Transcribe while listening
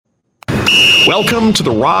Welcome to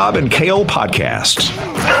the Rob and Kale podcast.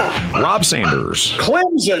 Rob Sanders.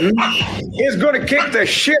 Clemson is going to kick the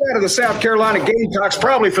shit out of the South Carolina Gamecocks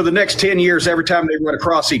probably for the next 10 years every time they run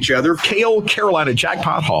across each other. Kale Carolina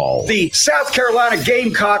Jackpot Hall. The South Carolina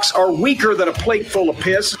Gamecocks are weaker than a plate full of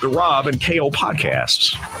piss. The Rob and Kale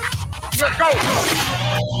podcasts. Let's go.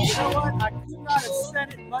 You know what? I could not have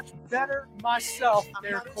said it much better myself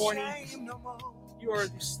there, Corny. You are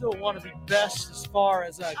still one of the best as far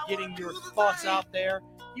as getting your thoughts out there,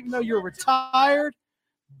 even though you're retired.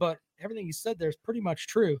 But everything you said there is pretty much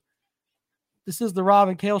true. This is the Rob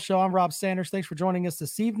and Kale Show. I'm Rob Sanders. Thanks for joining us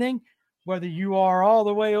this evening. Whether you are all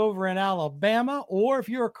the way over in Alabama or if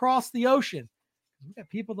you're across the ocean, we've got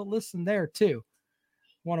people that listen there too.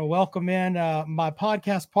 Want to welcome in my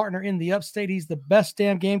podcast partner in the upstate. He's the best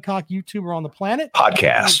damn Gamecock YouTuber on the planet.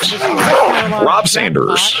 Podcast. Rob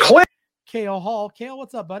Sanders. Kale Hall. Kale,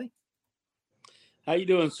 what's up, buddy? How you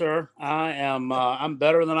doing, sir? I am. I'm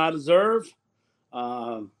better than I deserve.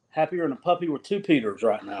 Happier than a puppy with two Peters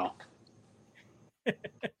right now.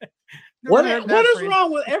 What is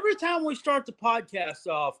wrong with every time we start the podcast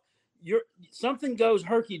off? Something goes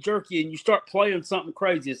herky jerky and you start playing something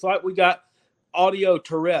crazy. It's like we got audio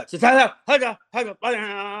Tourette's. It's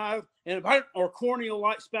or corneal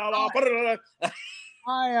light spout off.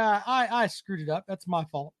 I screwed it up. That's my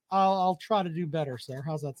fault. I'll try to do better, sir.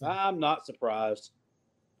 How's that sound? I'm not surprised.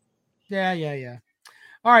 Yeah.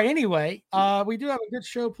 All right. Anyway, we do have a good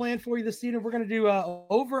show planned for you this evening. We're gonna do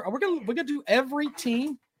we're gonna do every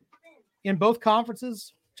team in both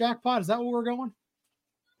conferences. Jackpot. Is that where we're going?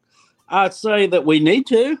 I'd say that we need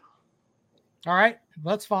to. All right,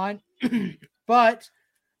 that's fine. But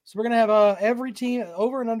so we're gonna have every team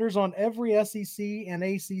over and unders on every SEC and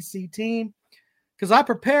ACC team. Because I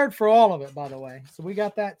prepared for all of it, by the way. So we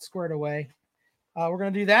got that squared away. We're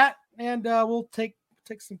going to do that, and we'll take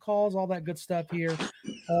some calls, all that good stuff here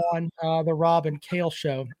on the Rob and Kale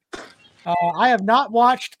Show. I have not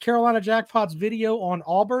watched Carolina Jackpot's video on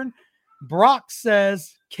Auburn. Brock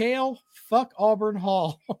says, Kale, fuck Auburn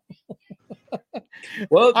Hall.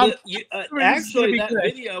 Well, actually, that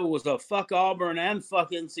video was a fuck Auburn and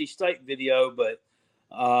fuck NC State video, but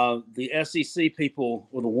the SEC people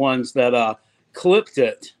were the ones that clipped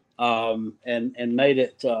it and made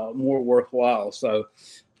it more worthwhile. So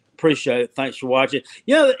appreciate it. Thanks for watching.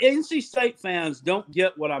 The NC State fans don't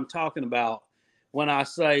get what I'm talking about when I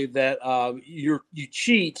say that you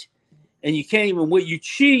cheat and you can't even win. You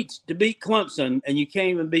cheat to beat Clemson and you can't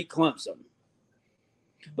even beat Clemson.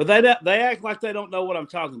 But they act like they don't know what I'm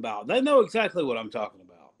talking about. They know exactly what I'm talking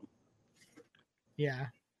about. Yeah.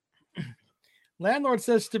 Landlord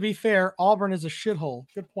says, to be fair, Auburn is a shithole.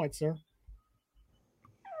 Good point, sir.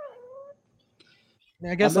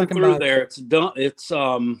 I guess I've been through there. It's a dump. It's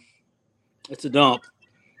a dump.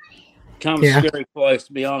 Kind of a scary place,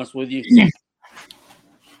 to be honest with you.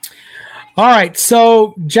 All right,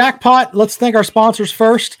 so Jackpot. Let's thank our sponsors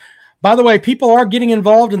first. By the way, people are getting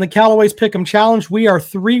involved in the Callaway's Pick'em Challenge. We are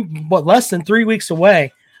less than 3 weeks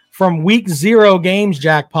away from week 0 games.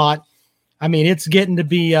 Jackpot. I mean, it's getting to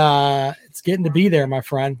be there, my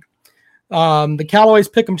friend. The Callaway's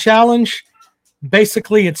Pick'em Challenge.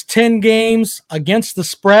 Basically, it's 10 games against the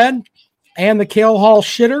spread and the Kale Hall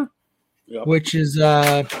shitter, which is,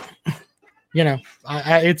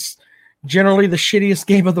 it's generally the shittiest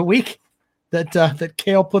game of the week that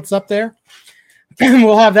Kale puts up there.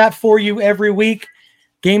 We'll have that for you every week.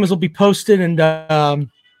 Games will be posted and on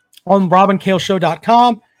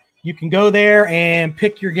robandkaleshow.com. You can go there and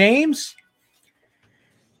pick your games.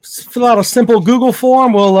 Fill out a simple Google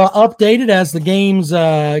form. We'll update it as the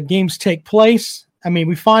games take place. I mean,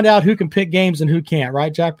 we find out who can pick games and who can't,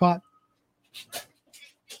 right, Jackpot?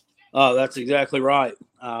 Oh, that's exactly right.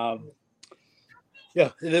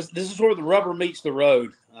 This is where the rubber meets the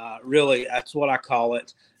road. Really, that's what I call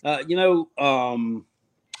it. We got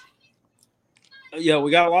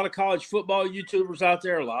a lot of college football YouTubers out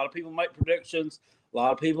there. A lot of people make predictions. A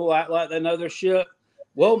lot of people act like they know their shit.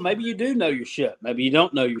 Well, maybe you do know your shit. Maybe you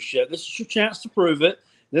don't know your shit. This is your chance to prove it.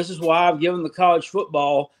 This is why I've given the college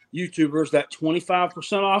football YouTubers that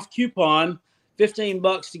 25% off coupon,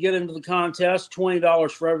 $15 to get into the contest,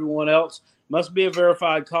 $20 for everyone else. Must be a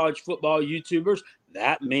verified college football YouTubers.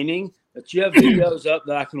 That meaning that you have videos up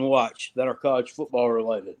that I can watch that are college football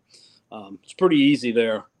related. It's pretty easy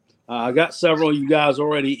there. I got several of you guys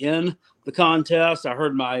already in the contest. I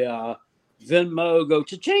heard my Venmo go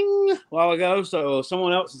cha-ching a while ago, so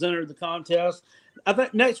someone else has entered the contest. I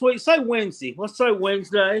think next week, say Wednesday. Let's say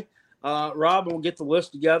Wednesday. Rob, we'll get the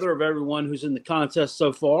list together of everyone who's in the contest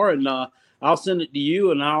so far, and I'll send it to you,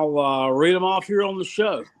 and I'll read them off here on the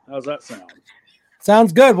show. How's that sound?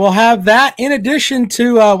 Sounds good. We'll have that in addition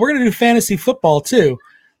to we're going to do fantasy football too.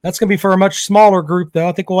 That's going to be for a much smaller group, though.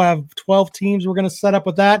 I think we'll have 12 teams we're going to set up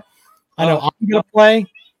with that. I know I'm going to play.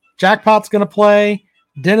 Jackpot's going to play.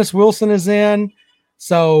 Dennis Wilson is in.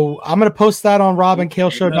 So I'm going to post that on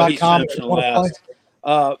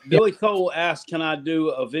robandkaleshow.com. Billy Cole asked, can I do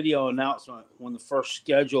a video announcement when the first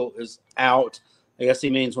schedule is out? I guess he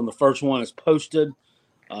means when the first one is posted.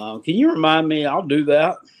 Can you remind me? I'll do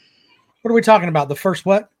that. What are we talking about? The first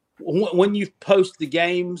what? When you post the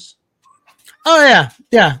games. Oh, yeah.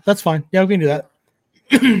 Yeah, that's fine. Yeah, we can do that.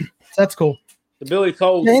 That's cool. The Billy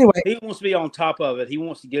Cole, anyway, he wants to be on top of it. He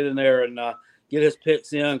wants to get in there and get his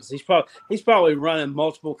picks in because he's probably running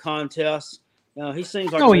multiple contests. He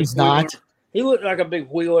seems like he's not. He looked like a big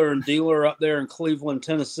wheeler and dealer up there in Cleveland,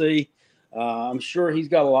 Tennessee. I'm sure he's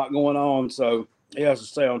got a lot going on, so he has to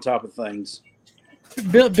stay on top of things.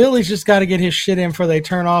 Billy's just got to get his shit in before they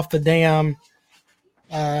turn off the damn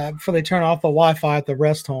before they turn off the Wi-Fi at the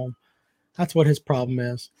rest home. That's what his problem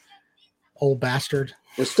is. Old bastard.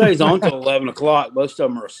 It stays on till 11 o'clock. Most of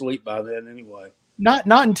them are asleep by then anyway. Not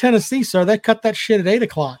in Tennessee, sir. They cut that shit at 8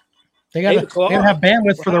 o'clock. They got to have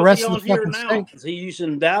bandwidth for the rest of the fucking state. Is he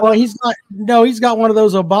using data? Well, he's not. No, he's got one of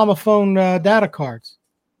those Obama phone data cards.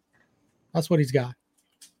 That's what he's got.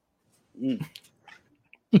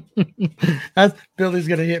 Billy's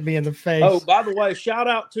gonna hit me in the face. Oh, by the way, shout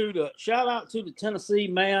out to the Tennessee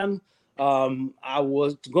man. I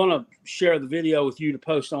was gonna share the video with you to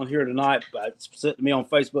post on here tonight, but it's sent to me on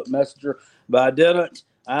Facebook Messenger, but I didn't.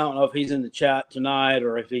 I don't know if he's in the chat tonight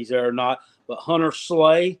or if he's there or not. But Hunter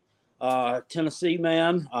Slay, Tennessee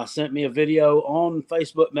man, sent me a video on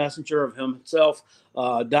Facebook Messenger of himself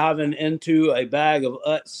diving into a bag of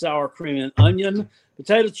Utz sour cream and onion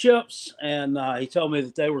potato chips, and he told me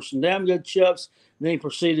that they were some damn good chips. And then he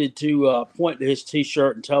proceeded to point to his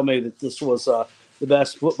T-shirt and tell me that this was the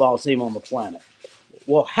best football team on the planet.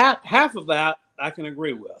 Well, half of that I can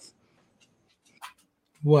agree with.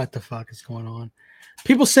 What the fuck is going on?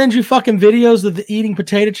 People send you fucking videos of the eating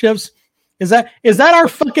potato chips. Is that our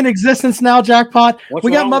fucking existence now, Jackpot?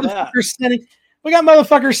 We got motherfuckers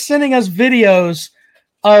sending us videos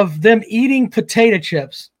of them eating potato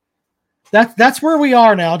chips. That's where we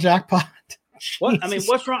are now, Jackpot. What I mean,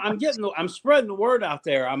 what's wrong? I'm spreading the word out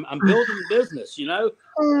there. I'm building the business, you know.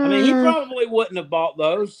 I mean, he probably wouldn't have bought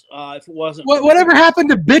those if it wasn't. Whatever happened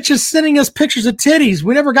to bitches sending us pictures of titties?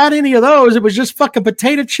 We never got any of those. It was just fucking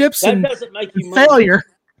potato chips and doesn't make you failure.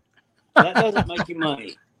 That doesn't make you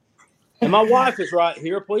money. And my wife is right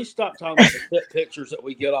here. Please stop talking about the tit pictures that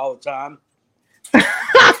we get all the time. We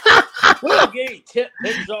don't get any tit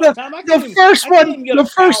pictures all the time. The first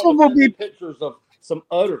one will be pictures of some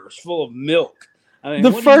udders full of milk. I mean,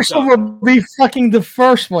 the first one will be fucking the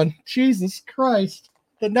first one. Jesus Christ.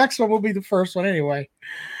 The next one will be the first one anyway.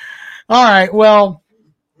 All right. Well,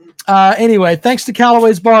 anyway, thanks to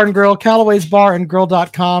Callaway's Bar and Grill,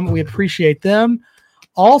 Callaway'sBarandGrill.com. We appreciate them.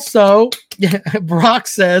 Also, Brock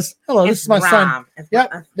says, hello, this is my son.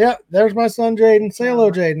 Yep. There's my son, Jaden. Say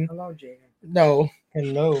hello, Jaden. Hello, Jaden. No.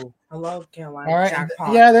 Hello. Hello, Carolina. All right.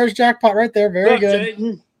 Jackpot. Yeah, there's Jackpot right there. Very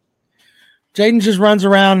good. Jaden just runs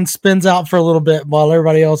around and spins out for a little bit while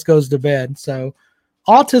everybody else goes to bed. So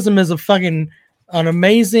autism is an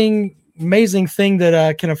amazing thing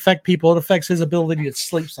that can affect people. It affects his ability to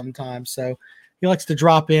sleep sometimes. So he likes to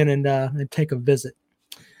drop in and take a visit.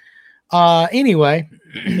 Anyway.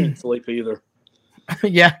 Can't sleep either.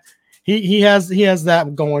 Yeah. He has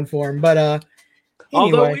that going for him. But anyway.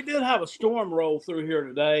 Although we did have a storm roll through here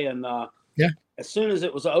today, and as soon as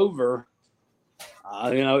it was over,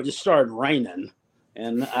 it just started raining,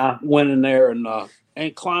 and I went in there and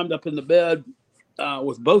climbed up in the bed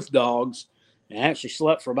with both dogs, and actually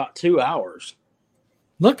slept for about 2 hours.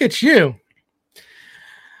 Look at you.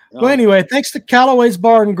 Well, anyway, thanks to Callaway's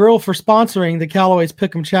Bar and Grill for sponsoring the Callaway's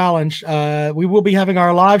Pick'em Challenge. We will be having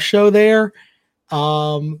our live show there.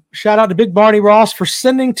 Shout out to Big Barney Ross for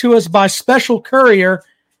sending to us by special courier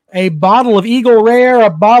a bottle of Eagle Rare, a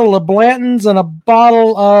bottle of Blanton's, and a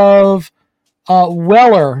bottle of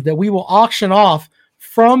Weller that we will auction off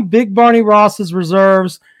from Big Barney Ross's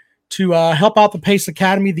reserves to help out the Pace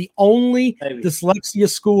Academy, the only dyslexia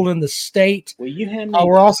school in the state.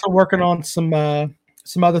 We're also working on some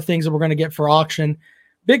other things that we're going to get for auction.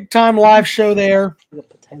 Big time live show there.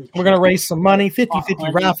 We're going to raise some money,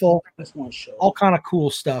 50-50 raffle, all kind of cool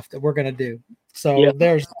stuff that we're going to do. So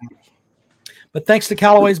there's that. But thanks to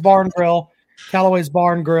Callaway's Bar and Grill,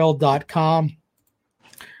 Callaway'sBarandGrill.com.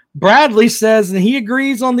 Bradley says that he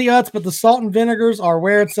agrees on the Utz, but the salt and vinegars are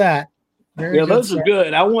where it's at. Those are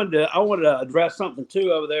good. I wanted to address something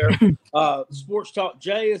too over there. Sports Talk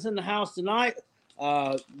Jay is in the house tonight.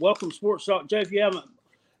 Welcome Sports Talk. Jay, if you haven't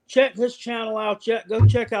checked his channel out yet, go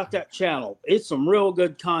check out that channel. It's some real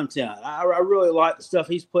good content. I really like the stuff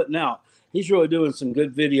he's putting out. He's really doing some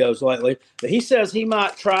good videos lately. But he says he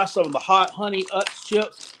might try some of the Hot Honey Utz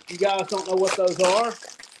chips. You guys don't know what those are?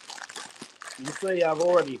 You see, I've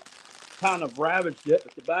already kind of ravaged it,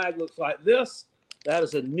 but the bag looks like this. That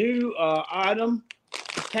is a new item.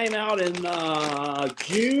 It came out in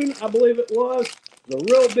June, I believe it was. The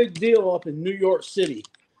real big deal up in New York City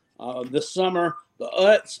this summer. The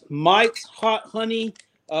Utz Mike's Hot Honey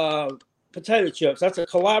potato chips. That's a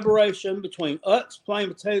collaboration between Utz plain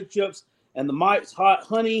potato chips and the Mike's Hot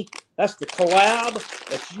Honey. That's the collab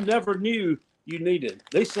that you never knew you needed.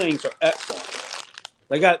 These things are excellent.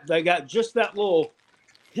 They got just that little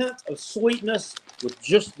hint of sweetness with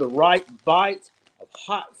just the right bite of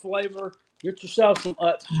hot flavor. Get yourself some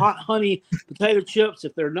Hot Honey potato chips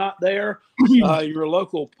if they're not there. Your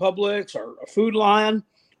local Publix or Food Lion.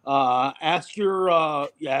 Ask your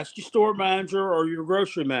store manager or your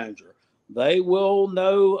grocery manager. They will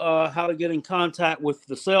know how to get in contact with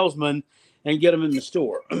the salesman and get them in the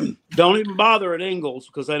store. Don't even bother at Ingles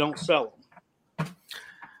because they don't sell them.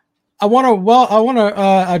 I want to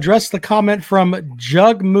address the comment from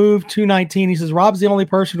JugMove219. He says Rob's the only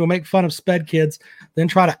person who will make fun of sped kids, then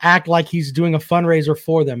try to act like he's doing a fundraiser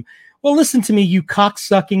for them. Well, listen to me, you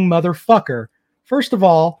cocksucking motherfucker. First of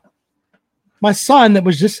all, my son that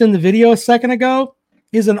was just in the video a second ago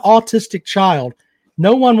is an autistic child.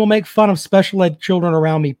 No one will make fun of special ed children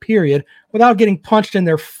around me, period, without getting punched in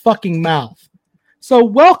their fucking mouth. So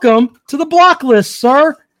welcome to the block list,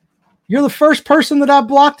 sir. You're the first person that I've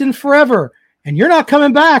blocked in forever, and you're not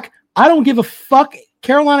coming back. I don't give a fuck.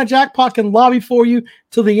 Carolina Jackpot can lobby for you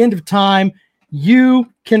till the end of time.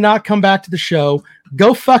 You cannot come back to the show.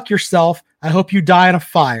 Go fuck yourself. I hope you die in a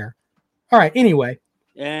fire. All right, anyway.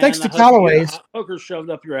 And thanks to Callaway's. Poker shoved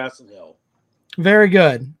up your ass in hell. Very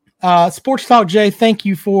good. Sports Talk Jay, thank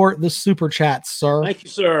you for the super chat, sir. Thank you,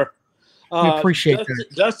 sir. We appreciate that.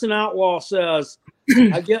 Dustin Outlaw says,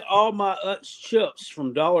 I get all my Utz chips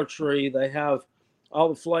from Dollar Tree. They have all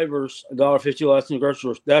the flavors, $1.50 less than the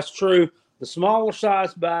grocery store. That's true. The smaller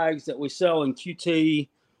size bags that we sell in QT,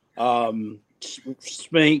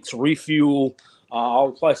 Spinks, Refuel,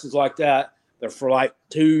 all places like that, they're for like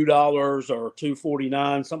 $2 or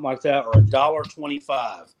 $2.49, something like that, or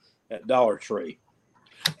 $1.25 at Dollar Tree.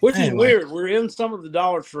 Which is weird. We're in some of the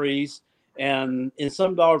Dollar Trees, and in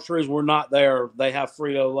some Dollar Trees we're not there. They have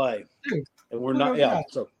Frito-Lay, and we're not. Yeah,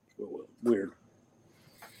 so weird.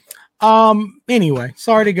 Anyway,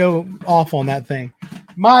 sorry to go off on that thing.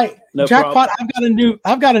 My Jackpot. Problem.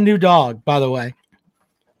 I've got a new dog, by the way.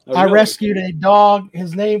 Oh, I really? rescued a dog.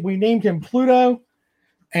 We named him Pluto,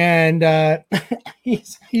 and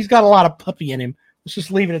he's got a lot of puppy in him. Let's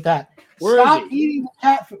just leave it at that. Stop eating the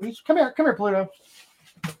cat food. Come here, Pluto.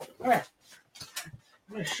 Come here.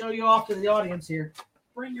 I'm going to show you off to the audience here.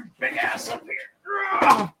 Bring your big ass up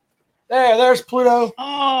here. There's Pluto.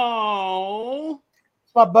 Oh,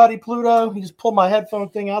 it's my buddy Pluto. He just pulled my headphone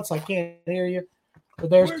thing out so I can't hear you. But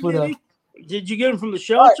there's Pluto. Did you get him from the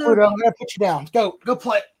shelter? All right, Pluto, I'm going to put you down. Go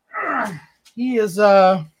play. He is,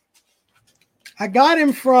 I got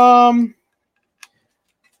him from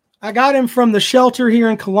the shelter here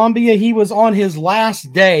in Columbia. He was on his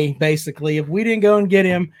last day, basically. If we didn't go and get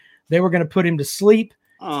him, they were going to put him to sleep.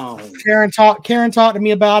 Oh, Karen talked to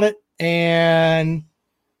me about it, and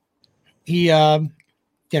he, I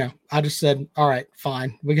just said, all right,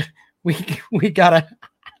 fine. We gotta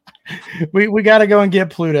go and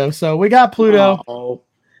get Pluto. So we got Pluto. Oh,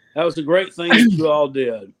 that was a great thing that you all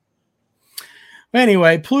did.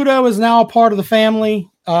 Anyway, Pluto is now a part of the family.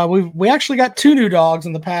 We actually got 2 new dogs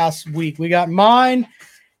in the past week. We got mine,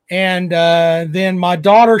 and then my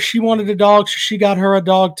daughter, she wanted a dog, so she got her a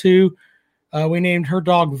dog too. We named her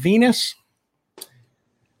dog Venus.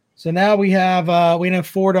 So now we have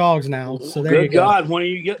 4 dogs now. So there you go. Good God, when are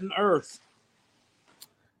you getting Earth?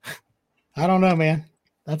 I don't know, man.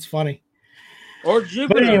 That's funny. Or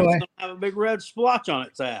Jupiter. Anyway. It's gonna have a big red splotch on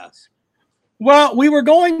its ass. Well, we were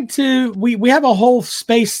going to, we have a whole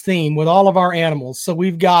space theme with all of our animals. So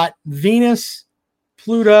we've got Venus,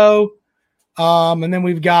 Pluto, and then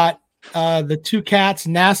we've got the 2 cats,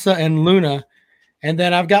 NASA and Luna. And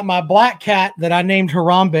then I've got my black cat that I named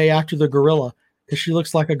Harambe after the gorilla because she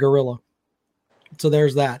looks like a gorilla. So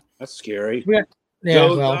there's that. That's scary. Yeah,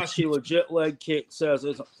 Joe well, Dashi Legit Leg Kick says,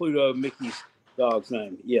 isn't Pluto Mickey's dog's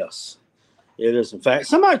name? Yes, it is. In fact,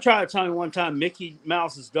 somebody tried to tell me one time Mickey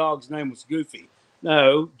Mouse's dog's name was Goofy.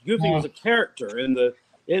 No, Goofy was a character in the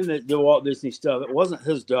Walt Disney stuff. It wasn't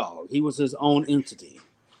his dog. He was his own entity.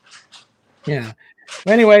 yeah.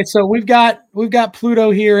 Anyway, so we've got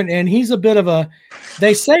Pluto here, and he's a bit of a.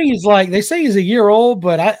 They say he's a year old,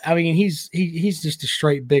 but I mean he's just a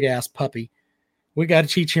straight big ass puppy. We got to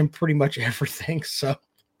teach him pretty much everything. So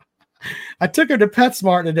I took her to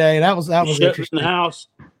PetSmart today, and that was interesting. In the house.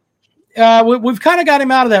 We've kind of got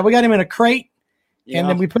him out of that. We got him in a crate, and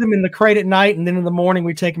then we put him in the crate at night, and then in the morning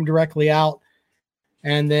we take him directly out.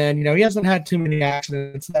 And then he hasn't had too many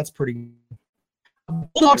accidents. That's pretty good.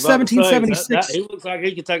 Bulldog 1776. He looks like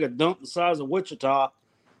he could take a dump the size of Wichita.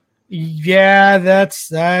 Yeah,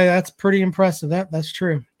 that's pretty impressive. That's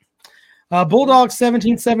true. Bulldog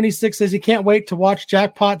 1776 says he can't wait to watch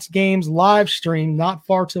Jackpot's games live stream. Not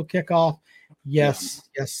far till kickoff. Yes,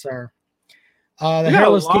 sir. The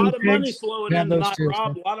hairless a lot guinea of money pigs, flowing in tonight,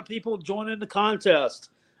 Rob. A lot of people joining the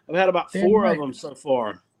contest. I've had about 4 of them so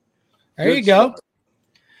far. There you go.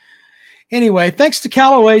 Anyway, thanks to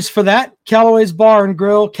Callaway's for that. Callaway's Bar and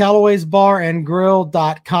Grill,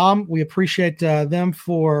 Callaway'sBarandGrill.com. We appreciate them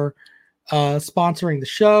for sponsoring the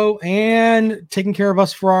show and taking care of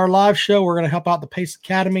us for our live show. We're going to help out the Pace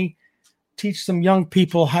Academy, teach some young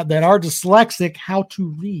people that are dyslexic how to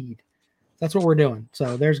read. That's what we're doing.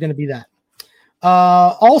 So there's going to be that.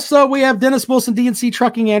 Also, we have Dennis Wilson, DNC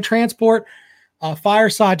Trucking and Transport,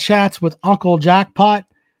 fireside chats with Uncle Jackpot.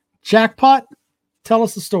 Jackpot, tell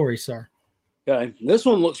us the story, sir. Okay, this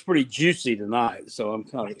one looks pretty juicy tonight, so I'm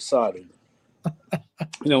kind of excited.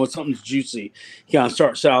 When something's juicy, you kind of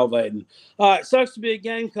start salivating. It sucks to be a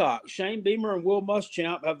Gamecock. Shane Beamer and Will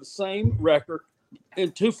Muschamp have the same record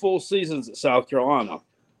in 2 full seasons at South Carolina.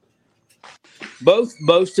 Both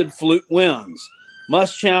boasted fluke wins.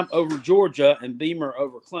 Muschamp over Georgia and Beamer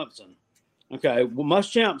over Clemson. Okay, well,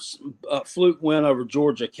 Muschamp's fluke win over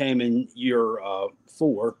Georgia came in year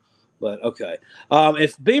 4. But okay,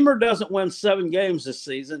 if Beamer doesn't win 7 games this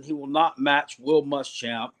season, he will not match Will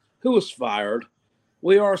Muschamp, who was fired.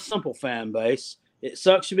 We are a simple fan base. It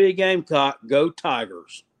sucks to be a Gamecock. Go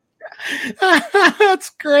Tigers. That's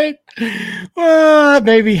great. That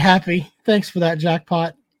made me happy. Thanks for that,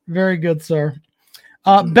 Jackpot. Very good, sir.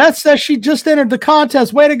 Beth says she just entered the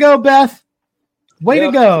contest. Way to go, Beth. Way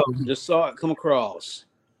to go. Just saw it come across.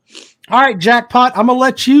 All right, Jackpot. I'm going to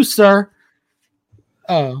let you, sir.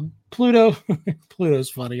 Oh, Pluto's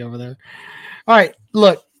funny over there. All right,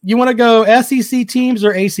 look, you want to go SEC teams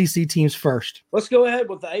or ACC teams first? Let's go ahead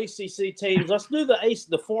with the ACC teams. Let's do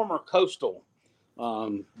the former Coastal.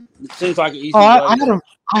 It seems like an easy. I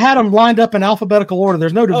had them lined up in alphabetical order.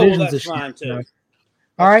 There's no divisions this year. Too.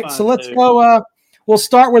 All right, so let's go. We'll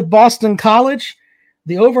start with Boston College.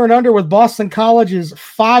 The over and under with Boston College is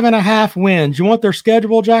 5.5 wins. You want their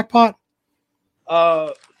schedule, Jackpot?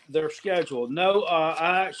 Their schedule. No,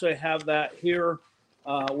 I actually have that here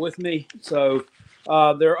with me. So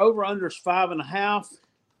their over under is 5.5.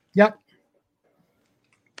 Yep.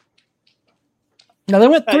 Now they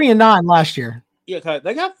went 3-9 last year. Yeah, okay.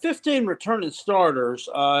 They got 15 returning starters,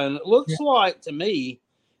 and it looks like to me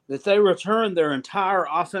that they returned their entire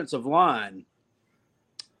offensive line.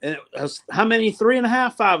 And it has how many?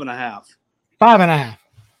 3.5, 5.5. 5.5.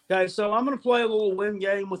 Okay, so I'm going to play a little win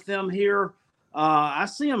game with them here. I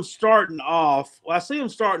see them starting off. Well, I see them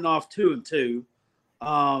starting off 2-2.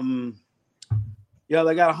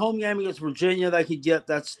 They got a home game against Virginia. They could get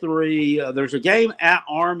that's 3. There's a game at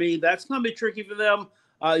Army. That's going to be tricky for them.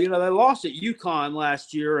 They lost at UConn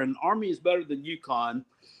last year, and Army is better than UConn.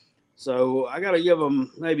 So I got to give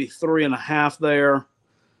them maybe 3.5 there.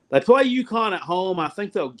 They play UConn at home. I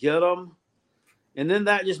think they'll get them. And then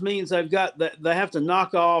that just means they have to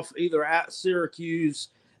knock off either at Syracuse,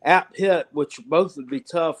 at Pitt, which both would be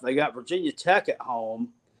tough. They got Virginia Tech at home,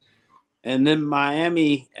 and then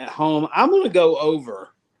Miami at home. I'm going to go over.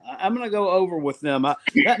 I'm going to go over with them.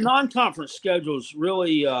 That non-conference schedule is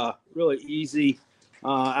really, really easy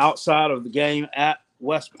outside of the game at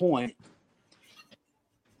West Point.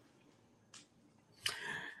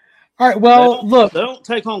 All right. Well, look, they don't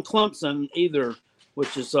take on Clemson either,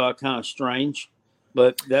 which is kind of strange.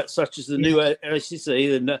 But that's such as the new SEC.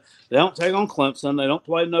 They don't take on Clemson. They don't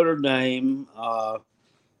play Notre Dame.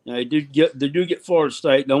 They do get Florida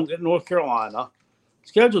State. Don't get North Carolina.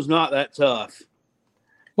 Schedule's not that tough.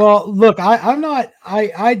 Well, look,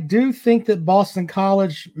 I do think that Boston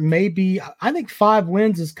College I think 5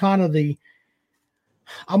 wins is kind of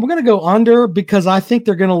I'm going to go under because I think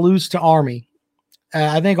they're going to lose to Army.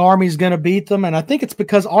 I think Army's going to beat them, and I think it's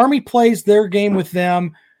because Army plays their game with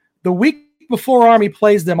them the week before Army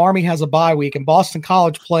plays them. Army has a bye week, and Boston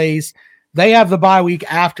College plays. They have the bye week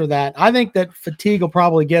after that. I think that fatigue will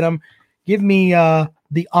probably get them. Give me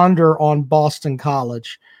the under on Boston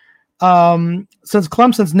College. Since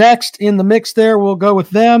Clemson's next in the mix there, we'll go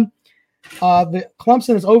with them. The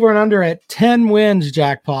Clemson is over and under at 10 wins,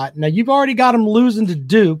 Jackpot. Now, you've already got them losing to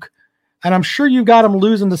Duke, and I'm sure you've got them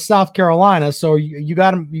losing to South Carolina. So you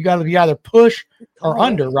got them. You got to be either push or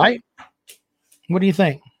under, right? What do you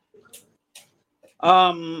think?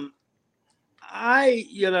 I've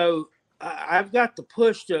got to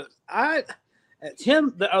push to at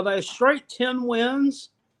 10. Are they straight 10 wins?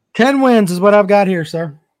 10 wins is what I've got here,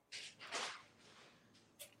 sir.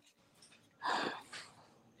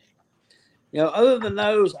 Other than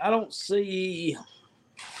those, I don't see.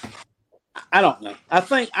 I don't know. I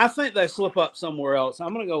think they slip up somewhere else.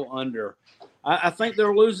 I'm going to go under. I think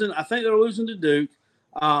they're losing. I think they're losing to Duke.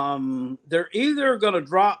 They're either going to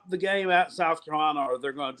drop the game at South Carolina or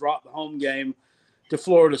they're going to drop the home game to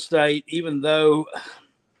Florida State, even though,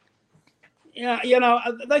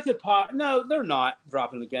 they could pop. No, they're not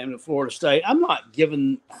dropping the game to Florida State. I'm not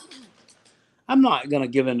going to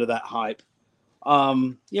give into that hype.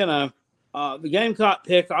 The Gamecock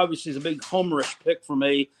pick obviously is a big homerish pick for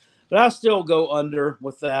me, but I still go under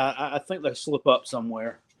with that. I think they slip up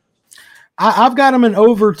somewhere. I've got them in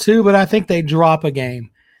over too, but I think they drop a game.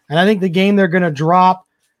 And I think the game they're going to drop,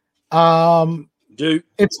 Duke.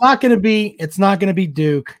 It's not going to be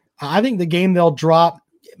Duke. I think the game they'll drop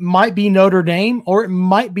might be Notre Dame or it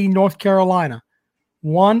might be North Carolina,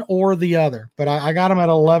 one or the other. But I got them at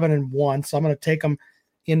 11-1, so I'm going to take them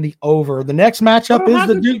in the over. The next matchup is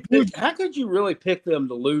the Duke. How could you really pick them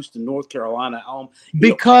to lose to North Carolina at home?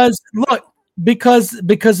 Because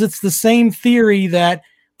it's the same theory that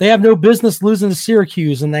they have no business losing to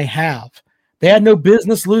Syracuse, and they have. They had no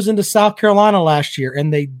business losing to South Carolina last year,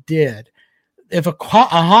 and they did. If a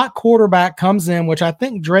hot quarterback comes in, which I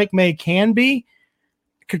think Drake May can be,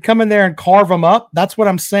 could come in there and carve them up. That's what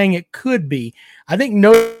I'm saying it could be. I think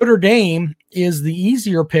Notre Dame is the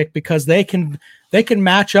easier pick because they can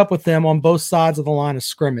match up with them on both sides of the line of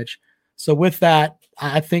scrimmage. So with that,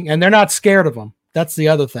 I think, and they're not scared of them. That's the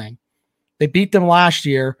other thing. They beat them last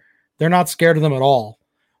year. They're not scared of them at all.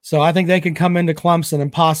 So I think they can come into Clemson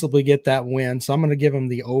and possibly get that win. So I'm going to give them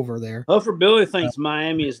the over there. Hofer Billy thinks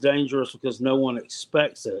Miami is dangerous because no one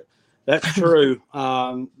expects it. That's true.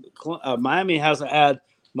 Miami hasn't had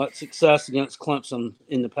much success against Clemson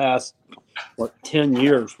in the past, 10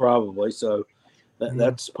 years probably. So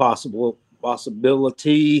that's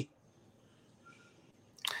possibility.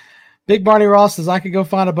 Big Barney Ross says I could go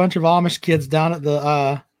find a bunch of Amish kids down at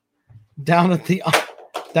the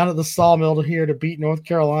sawmill here to beat North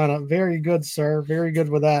Carolina. Very good, sir. Very good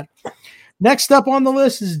with that. Next up on the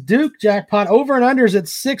list is Duke. Jackpot over and unders at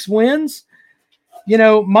 6 wins.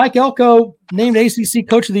 Mike Elko named ACC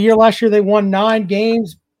Coach of the Year last year. They won 9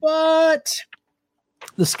 games, but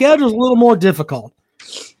the schedule is a little more difficult.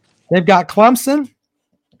 They've got Clemson.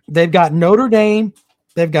 They've got Notre Dame.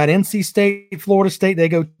 They've got NC State, Florida State. They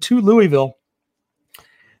go to Louisville.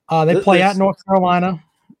 They play at North Carolina,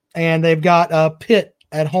 and they've got Pitt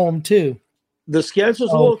at home too. The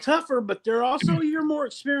schedule's a little tougher, but they're also a year more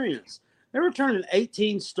experienced. They're returning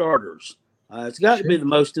 18 starters. It's got to be the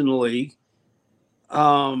most in the league.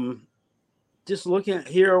 Just looking at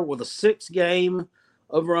here with a 6-game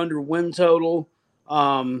over/under win total.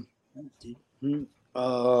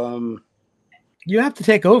 You have to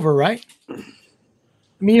take over, right? I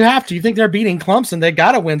mean, you have to. You think they're beating Clemson? They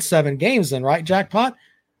got to win 7 games, then, right, Jackpot?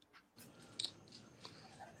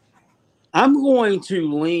 I'm going to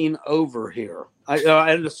lean over here.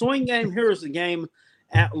 And the swing game here is the game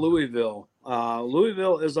at Louisville.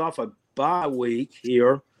 Louisville is off a bye week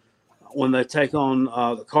here when they take on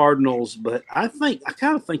the Cardinals, but I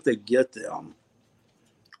kind of think they get them.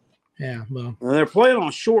 Yeah, well, and they're playing on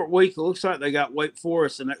a short week. It looks like they got Wake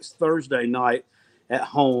Forest the next Thursday night at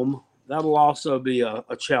home. That'll also be a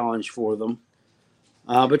challenge for them.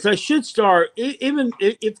 But they should start, even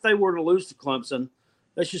if they were to lose to Clemson,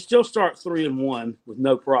 they should still start 3-1 with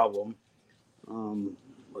no problem.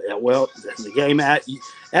 The game at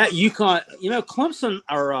UConn, Clemson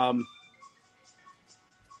or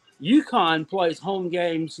UConn plays home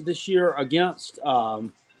games this year against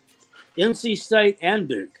NC State and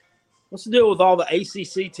Duke. What's the deal with all the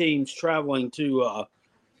ACC teams traveling to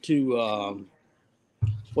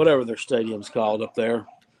whatever their stadium's called up there?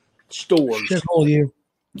 Stores. Shithole you.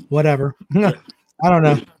 Whatever. I don't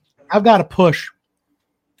know. I've got to push.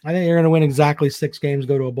 I think you're going to win exactly 6 games,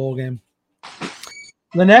 go to a bowl game.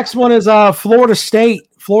 The next one is Florida State.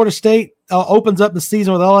 Florida State opens up the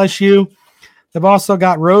season with LSU. They've also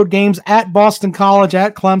got road games at Boston College,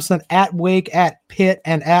 at Clemson, at Wake, at Pitt,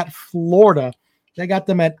 and at Florida. They got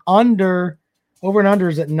them at over and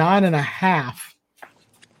unders at 9.5.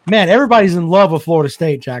 Man, everybody's in love with Florida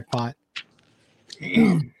State, Jackpot.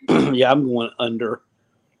 Yeah, I'm going under.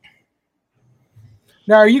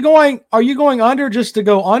 Now, are you going under just to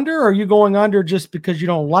go under, or are you going under just because you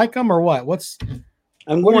don't like them, or what?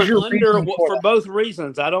 I'm going under for both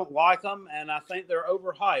reasons. I don't like them, and I think they're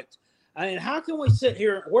overhyped. I mean, how can we sit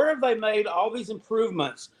here? Where have they made all these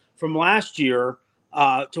improvements from last year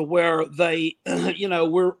to where they,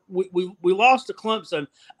 we lost to Clemson?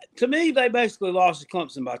 To me, they basically lost to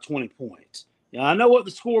Clemson by 20 points. I know what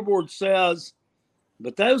the scoreboard says,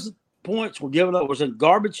 but those points were given up. It was in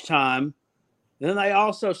garbage time. Then they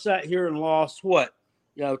also sat here and lost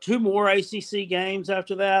 2 more ACC games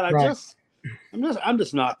after that. I'm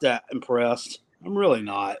just not that impressed. I'm really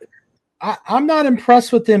not. I'm not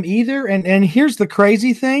impressed with them either. And here's the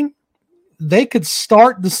crazy thing. They could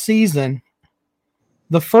start the season,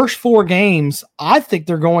 the first 4 games, I think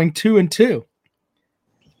they're going 2-2.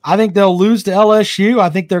 I think they'll lose to LSU. I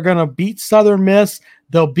think they're going to beat Southern Miss.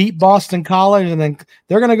 They'll beat Boston College, and then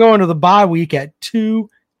they're going to go into the bye week at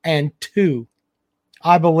 2-2,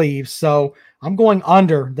 I believe. So I'm going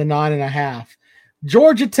under the 9.5.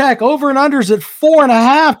 Georgia Tech over and unders at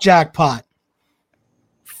 4.5. Jackpot.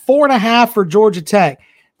 4.5 for Georgia Tech.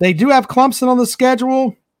 They do have Clemson on the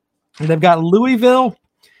schedule. They've got Louisville.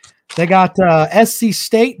 They got SC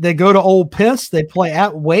State. They go to Ole Miss. They play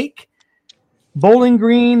at Wake. Bowling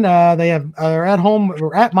Green. They are at home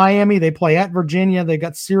or at Miami. They play at Virginia. They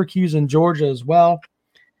got Syracuse and Georgia as well.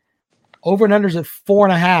 Over and unders at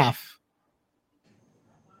 4.5.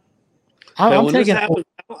 I'm taking.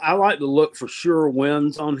 I like to look for sure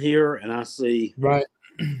wins on here, and I see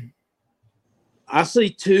I see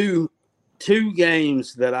two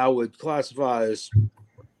games that I would classify as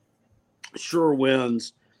sure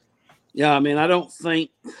wins. Yeah, I mean, I don't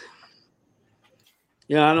think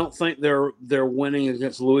they're winning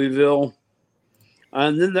against Louisville,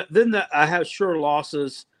 and then I have sure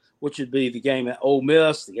losses, which would be the game at Ole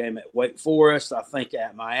Miss, the game at Wake Forest. I think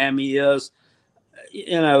at Miami is,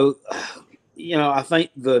 I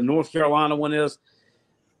think the North Carolina one is.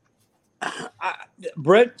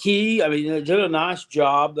 Brett Key, I mean, they did a nice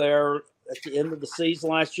job there at the end of the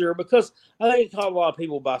season last year because I think it caught a lot of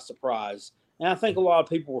people by surprise. And I think a lot of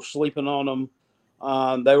people were sleeping on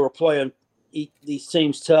them. They were playing these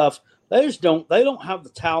teams tough. They don't have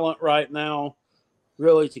the talent right now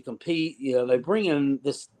really to compete. They bring in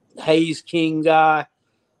this Hayes King guy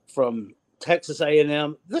from Texas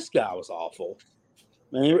A&M. This guy was awful.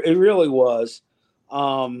 I mean, it really was.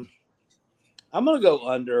 I'm going to go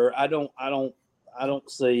under. I don't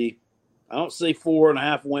see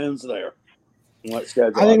 4.5 wins there. I think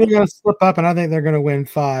they're going to slip up, and I think they're going to win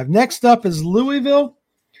 5. Next up is Louisville.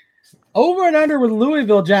 Over and under with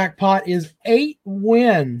Louisville, Jackpot, is 8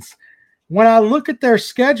 wins. When I look at their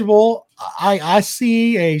schedule, I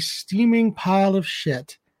see a steaming pile of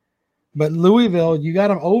shit. But Louisville, you got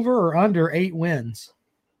them over or under 8 wins?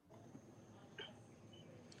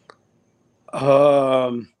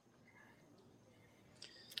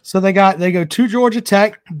 So they go to Georgia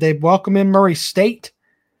Tech. They welcome in Murray State.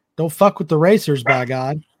 Don't fuck with the Racers, by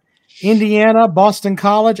God. Indiana, Boston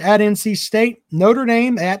College at NC State. Notre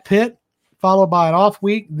Dame at Pitt, followed by an off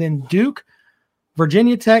week. Then Duke,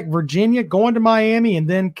 Virginia Tech, Virginia, going to Miami, and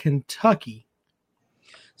then Kentucky.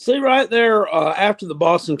 See right there after the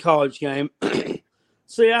Boston College game. I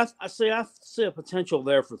see a potential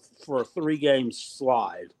there for a 3-game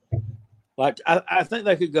slide. Like I think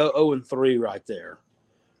they could go 0-3 right there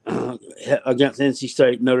against NC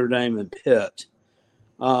State, Notre Dame, and Pitt.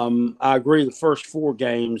 I agree. The first 4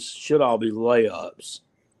 games should all be layups.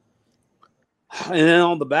 And then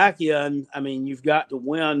on the back end, I mean, you've got to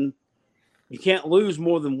win. You can't lose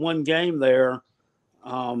more than 1 game there.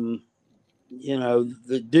 The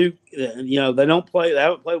Duke, they haven't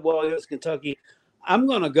played well against Kentucky. I'm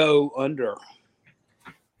going to go under.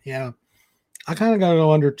 Yeah. I kind of got to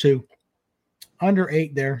go under 2. Under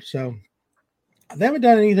 8 there. So they haven't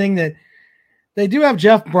done anything that they do have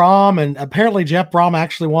Jeff Brom, and apparently Jeff Brom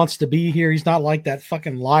actually wants to be here. He's not like that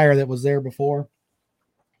fucking liar that was there before.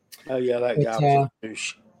 Oh, yeah, that guy was a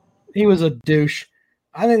douche. He was a douche.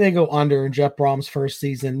 I think they go under in Jeff Brom's first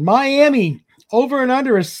season. Miami, over and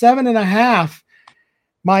under is 7.5.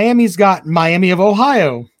 Miami's got Miami of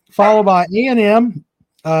Ohio, followed by A&M,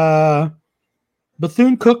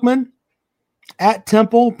 Bethune-Cookman, at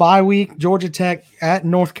Temple, bye week, Georgia Tech, at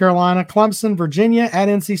North Carolina, Clemson, Virginia, at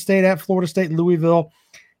NC State, at Florida State, Louisville,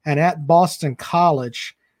 and at Boston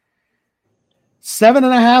College.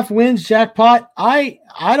 7.5 wins, Jackpot. I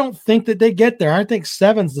don't think that they get there. I think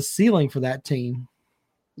 7's the ceiling for that team.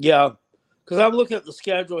 Yeah, because I'm looking at the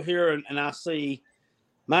schedule here, and I see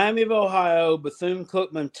Miami of Ohio,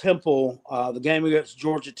 Bethune-Cookman, Temple, the game against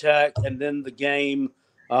Georgia Tech, and then the game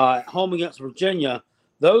at home against Virginia.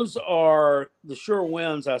 those are the sure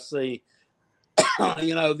wins I see.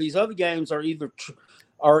 These other games are either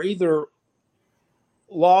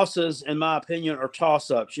losses, in my opinion, or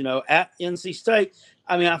toss-ups. At NC State,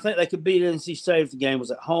 I think they could beat NC State if the game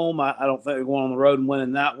was at home. I don't think they're going on the road and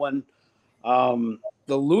winning that one.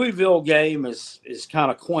 The Louisville game is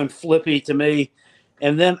kind of coin flippy to me.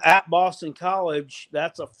 And then at Boston College,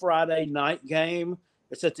 that's a Friday night game.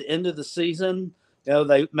 It's at the end of the season.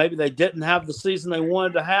 Maybe they didn't have the season they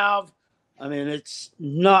wanted to have. It's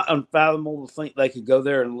not unfathomable to think they could go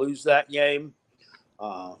there and lose that game.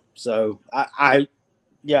 So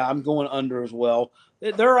I'm going under as well.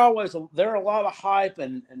 There are a lot of hype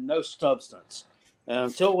and no substance. And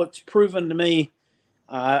until it's proven to me,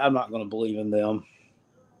 I'm not going to believe in them.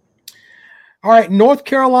 All right, North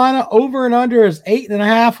Carolina over and under is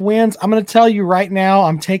 8.5 wins. I'm going to tell you right now,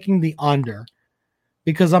 I'm taking the under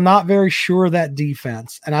because I'm not very sure of that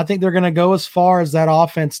defense. And I think they're going to go as far as that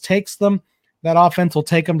offense takes them. That offense will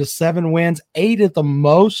take them to 7 wins, 8 at the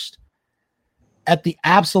most, at the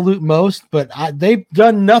absolute most. But they've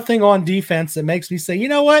done nothing on defense that makes me say, you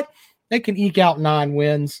know what? They can eke out 9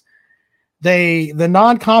 wins. The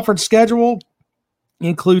non-conference schedule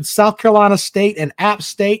includes South Carolina State and App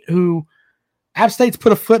State, who App State's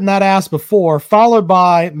put a foot in that ass before, followed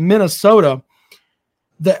by Minnesota.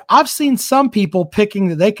 I've seen some people picking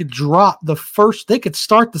that they could they could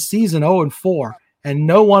start the season 0-4, and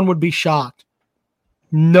no one would be shocked.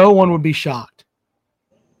 No one would be shocked.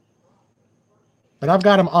 But I've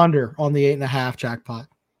got them under on the 8.5 jackpot.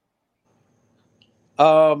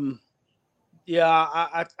 Yeah,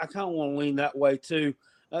 I kind of want to lean that way too,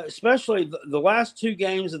 especially the last 2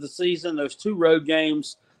 games of the season, those 2 road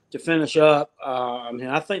games to finish up.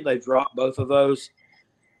 I think they dropped both of those.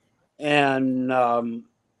 And, the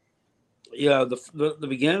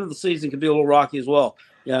beginning of the season could be a little rocky as well.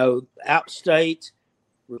 App State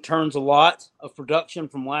returns a lot of production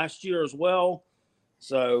from last year as well.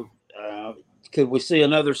 So could we see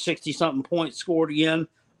another 60-something points scored again?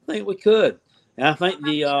 I think we could. And I think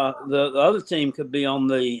the other team could be on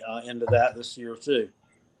the end of that this year too.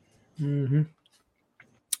 Mm-hmm.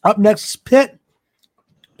 Up next is Pitt.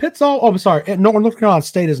 North Carolina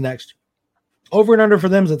State is next. Over and under for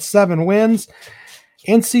them is at 7 wins.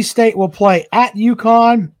 NC State will play at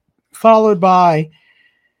UConn, followed by,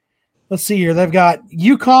 let's see here, they've got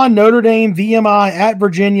UConn, Notre Dame, VMI at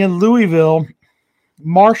Virginia, Louisville,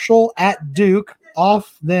 Marshall at Duke,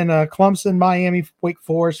 then Clemson, Miami, Wake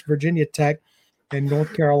Forest, Virginia Tech, and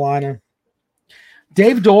North Carolina.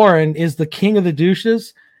 Dave Doran is the king of the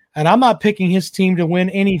douches, and I'm not picking his team to win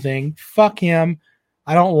anything. Fuck him.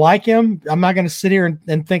 I don't like him. I'm not going to sit here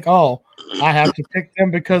and think, I have to pick them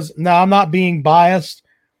because, no, I'm not being biased.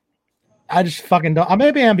 I just fucking don't.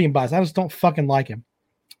 Maybe I'm being biased. I just don't fucking like him.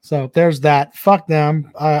 So there's that. Fuck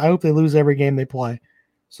them. I hope they lose every game they play.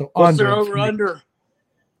 So what's their over-under?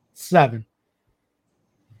 7.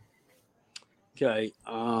 Okay.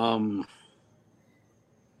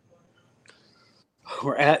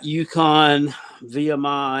 We're at UConn,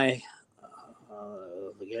 VMI,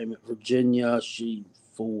 the game at Virginia. Should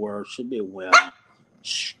be a win.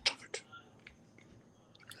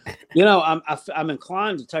 I'm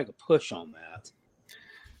inclined to take a push on that.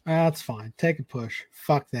 That's fine. Take a push.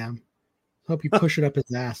 Fuck them. Hope you push it up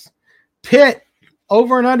his ass. Pitt,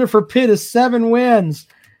 over and under for Pitt is 7 wins.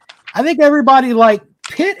 I think everybody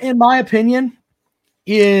Pitt, in my opinion,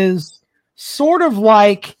 is sort of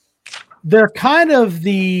like they're kind of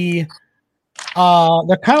like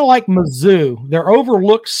Mizzou. They're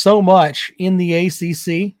overlooked so much in the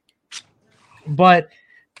ACC, but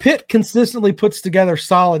Pitt consistently puts together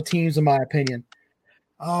solid teams, in my opinion.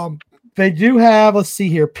 They do have, let's see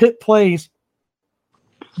here, Pitt plays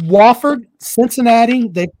Wofford, Cincinnati.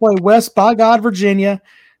 They play West by God, Virginia,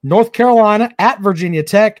 North Carolina at Virginia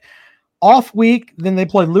Tech. Off week, then they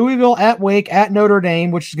play Louisville at Wake at Notre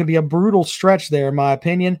Dame, which is going to be a brutal stretch there, in my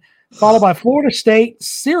opinion. Followed by Florida State,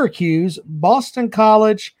 Syracuse, Boston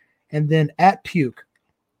College, and then at Puke.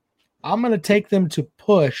 I'm going to take them to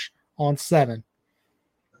push on 7.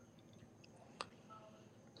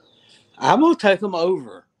 I'm going to take them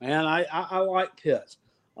over, man. I like Pitt.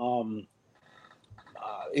 Even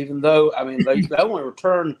though, they only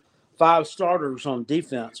return 5 starters on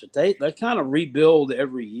defense, but they kind of rebuild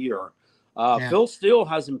every year. Phil Steele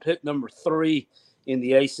has him picked number 3 in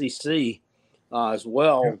the ACC as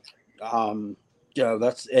well.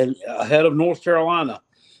 That's ahead of North Carolina,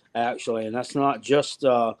 actually, and that's not just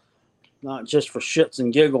for shits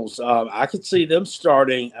and giggles. I could see them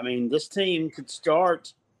starting. This team could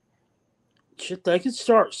start. They could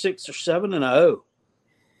start 6 or 7-0.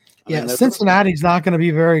 Yeah, Cincinnati's not going to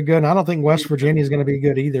be very good. And I don't think West Virginia is going to be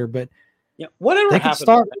good either. But yeah, whatever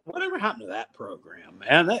happened to that program,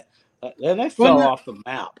 man? They fell off the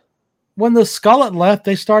map. When the Scullett left,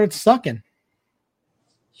 they started sucking.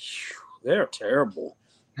 They're terrible.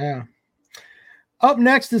 Yeah. Up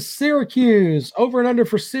next is Syracuse. Over and under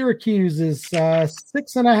for Syracuse is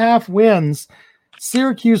 6.5 wins.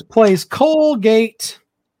 Syracuse plays Colgate.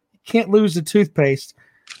 Can't lose the toothpaste.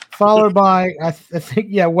 Followed by, I think,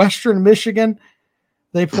 Western Michigan.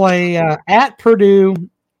 They play at Purdue.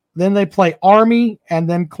 Then they play Army and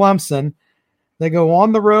then Clemson. They go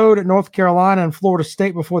on the road at North Carolina and Florida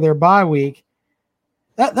State before their bye week.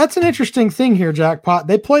 That's an interesting thing here, Jackpot.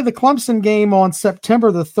 They play the Clemson game on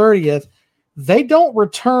September the 30th. They don't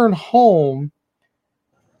return home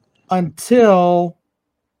until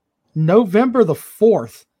November the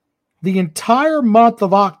 4th. The entire month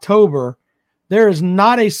of October, there is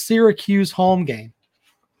not a Syracuse home game.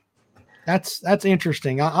 That's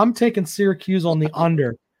interesting. I'm taking Syracuse on the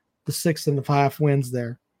under the 6.5 wins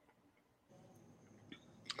there.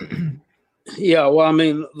 Yeah, well, I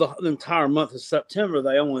mean, the entire month of September,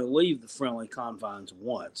 they only leave the friendly confines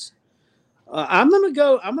once. I'm gonna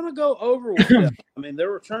go over with them. I mean,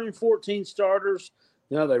 they're returning 14 starters.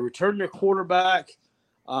 They return their quarterback.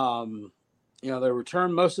 They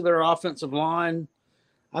return most of their offensive line.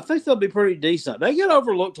 I think they'll be pretty decent. They get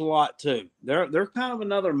overlooked a lot too. They're kind of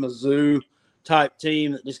another Mizzou type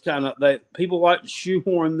team that just people like to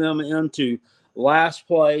shoehorn them into last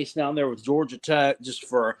place down there with Georgia Tech just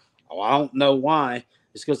for I don't know why.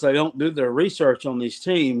 It's because they don't do their research on these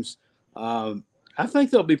teams. I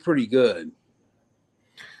think they'll be pretty good.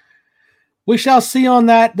 We shall see on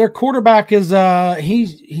that. Their quarterback is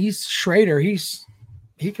he's Schrader. He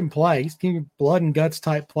can play. He's a blood and guts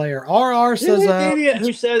type player. RR says the idiot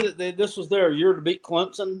who said that this was their year to beat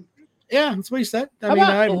Clemson. Yeah, that's what he said.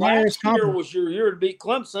 Last year was your year to beat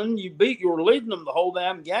Clemson. You were leading them the whole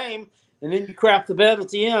damn game, and then you crapped the bed at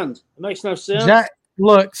the end. It makes no sense.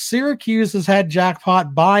 Look, Syracuse has had Jackpot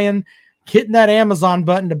hitting that Amazon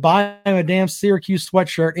button to buy him a damn Syracuse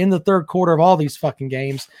sweatshirt in the third quarter of all these fucking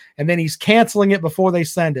games, and then he's canceling it before they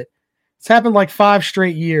send it. It's happened like 5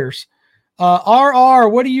 straight years. RR,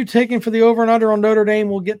 what are you taking for the over and under on Notre Dame?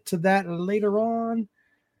 We'll get to that later on.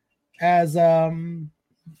 As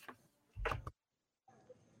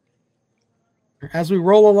we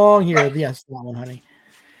roll along here, yes, that one, honey.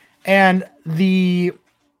 And the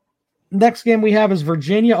next game we have is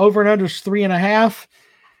Virginia. Over and under is 3.5.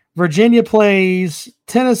 Virginia plays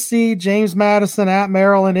Tennessee, James Madison at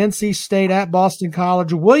Maryland, NC State at Boston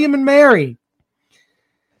College, William and Mary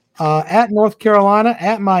at North Carolina,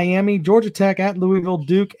 at Miami, Georgia Tech at Louisville,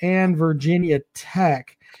 Duke, and Virginia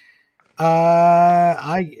Tech. At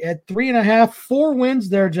 3.5, 4 wins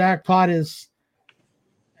there. Jackpot it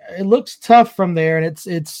looks tough from there, and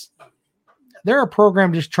they're a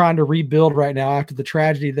program just trying to rebuild right now after the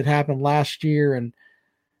tragedy that happened last year. And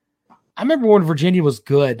I remember when Virginia was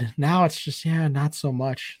good. Now it's just, not so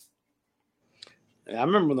much. I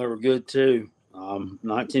remember when they were good too.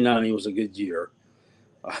 1990 was a good year.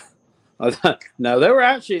 No, they were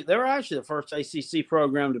actually the first ACC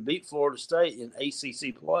program to beat Florida State in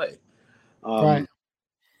ACC play. Right.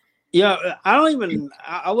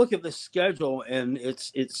 I look at this schedule and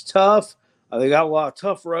it's tough. They got a lot of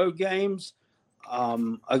tough road games.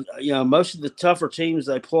 Most of the tougher teams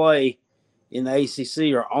they play in the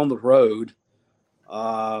ACC are on the road.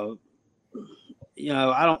 I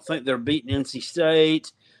don't think they're beating NC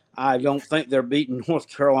State. I don't think they're beating North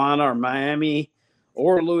Carolina or Miami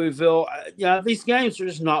or Louisville. These games are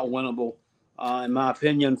just not winnable, in my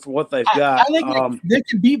opinion, for what they've got. I think they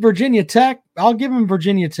can beat Virginia Tech. I'll give them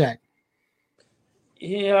Virginia Tech.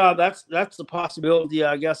 Yeah, that's the possibility,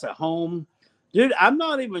 I guess, at home. Dude, I'm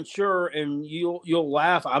not even sure, and you'll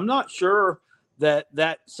laugh. I'm not sure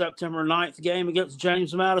that September 9th game against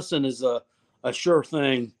James Madison is a sure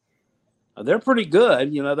thing. They're pretty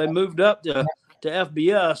good. They moved up to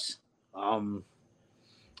FBS.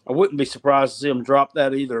 I wouldn't be surprised to see them drop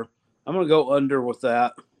that either. I'm going to go under with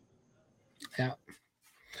that. Yeah.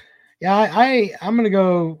 Yeah, I'm going to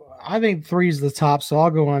go – I think 3 is the top, so I'll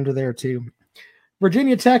go under there too.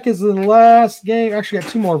 Virginia Tech is the last game. Actually,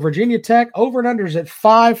 got 2 more. Virginia Tech, over and under is at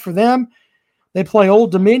 5 for them. They play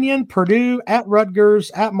Old Dominion, Purdue, at Rutgers,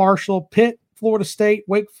 at Marshall, Pitt, Florida State,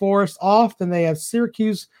 Wake Forest off. Then they have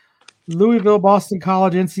Syracuse, Louisville, Boston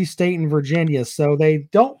College, NC State, and Virginia. So they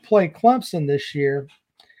don't play Clemson this year,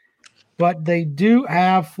 but they do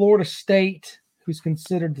have Florida State, who's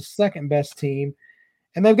considered the second best team.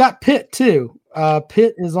 And they've got Pitt too.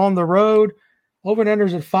 Pitt is on the road. Over and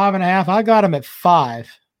unders at 5.5. I got them at 5.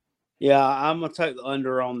 Yeah, I'm gonna take the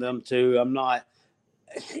under on them too. I'm not.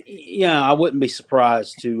 Yeah, I wouldn't be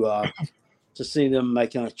surprised to see them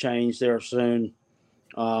making a change there soon.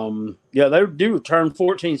 Yeah, they do return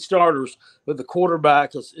 14 starters, but the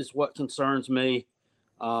quarterback is what concerns me.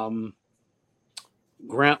 Grant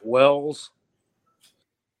Wells,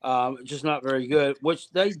 just not very good. Which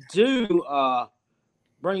they do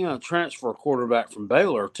bring in a transfer quarterback from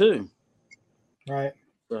Baylor too. Right.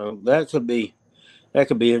 So that could be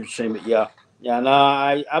interesting. But yeah, no,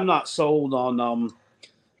 I'm not sold on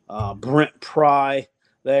Brent Pry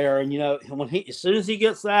there. And as soon as he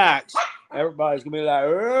gets the axe, everybody's gonna be like,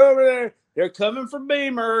 "Oh, they're coming for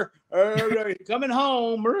Beamer. Oh, they're coming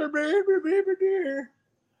home."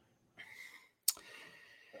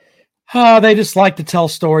 They just like to tell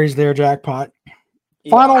stories there, Jackpot. Yeah.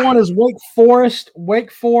 Final one is Wake Forest.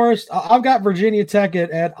 Wake Forest. I've got Virginia Tech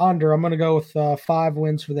at under. I'm going to go with 5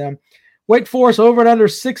 wins for them. Wake Forest over and under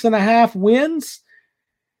 6.5 wins.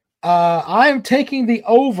 I am taking the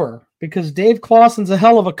over because Dave Clawson's a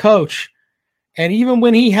hell of a coach. And even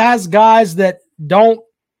when he has guys that don't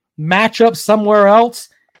match up somewhere else,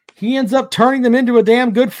 he ends up turning them into a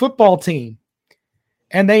damn good football team.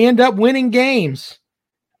 And they end up winning games.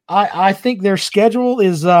 I think their schedule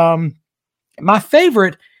is my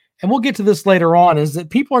favorite, and we'll get to this later on, is that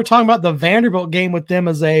people are talking about the Vanderbilt game with them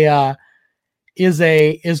as is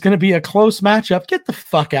going to be a close matchup. Get the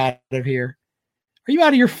fuck out of here. Are you out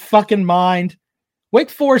of your fucking mind? Wake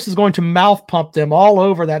Forest is going to mouth pump them all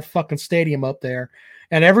over that fucking stadium up there.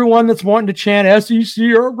 And everyone that's wanting to chant SEC,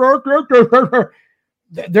 they're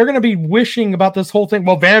going to be wishing about this whole thing.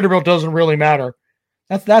 Well, Vanderbilt doesn't really matter.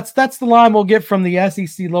 That's the line we'll get from the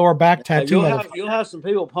SEC lower back tattoo. You'll have some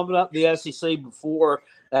people pumping up the SEC before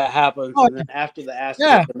that happens, and then after the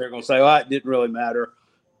asterisk, they're going to say, "Oh, it didn't really matter."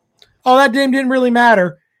 Oh, that game didn't really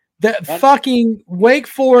matter. That fucking Wake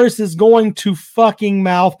Forest is going to fucking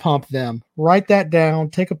mouth pump them. Write that down.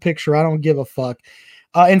 Take a picture. I don't give a fuck.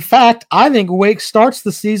 In fact, I think Wake starts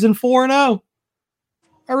the season 4-0.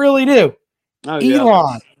 I really do. Oh,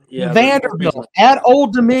 Elon. Yeah, Vanderbilt at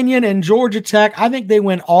Old Dominion and Georgia Tech. I think they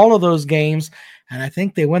win all of those games, and I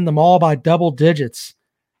think they win them all by double digits.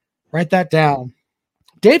 Write that down.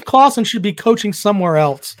 Dave Clawson should be coaching somewhere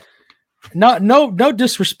else. No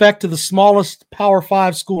disrespect to the smallest Power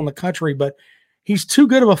 5 school in the country, but he's too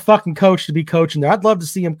good of a fucking coach to be coaching there. I'd love to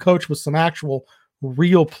see him coach with some actual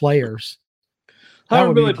real players.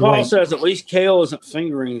 Billy Paul says at least Kale isn't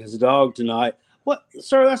fingering his dog tonight. What,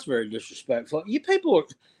 sir? That's very disrespectful. You people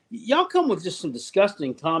y'all come with just some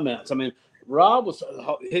disgusting comments. I mean, Rob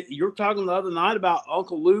you were talking the other night about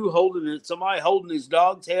Uncle Lou somebody holding his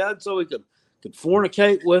dog's head so he could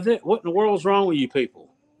fornicate with it. What in the world's wrong with you people?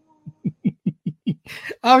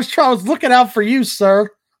 I was looking out for you, sir.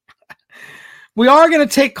 We are going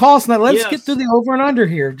to take calls tonight. Let's get through the over and under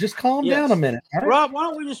here. Just calm down a minute. Right? Rob, why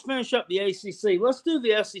don't we just finish up the ACC? Let's do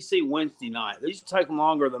the SEC Wednesday night. These take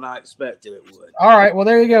longer than I expected it would. All right. Well,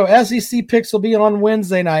 there you go. SEC picks will be on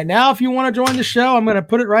Wednesday night. Now, if you want to join the show, I'm going to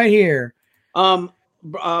put it right here.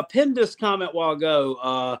 Pinned this comment a while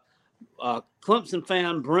ago. Clemson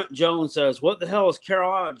fan Brent Jones says, "What the hell is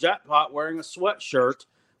Carolina Jackpot wearing a sweatshirt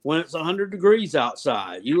when it's 100 degrees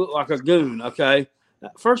outside? You look like a goon." Okay.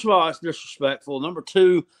 First of all, it's disrespectful. Number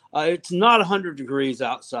 2, it's not 100 degrees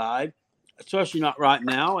outside, especially not right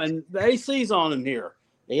now. And the AC's on in here.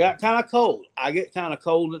 It got kind of cold. I get kind of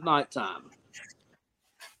cold at nighttime.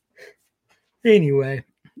 Anyway,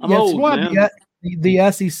 I'm old, man.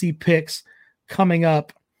 The SEC picks coming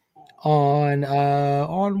up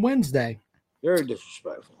on Wednesday. Very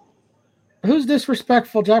disrespectful. Who's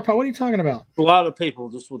disrespectful, Jackpot? What are you talking about? A lot of people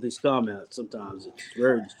just with these comments. Sometimes it's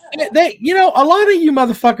very. A lot of you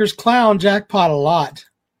motherfuckers clown Jackpot a lot.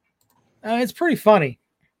 It's pretty funny,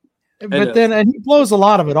 but then he blows a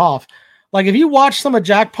lot of it off. Like if you watch some of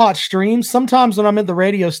Jackpot's streams, sometimes when I'm at the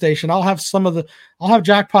radio station, I'll have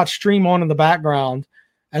Jackpot stream on in the background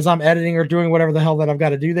as I'm editing or doing whatever the hell that I've got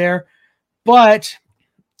to do there. But,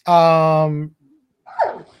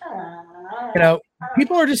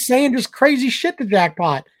 people are just saying just crazy shit to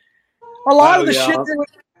Jackpot. A lot of the shit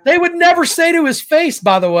they would never say to his face,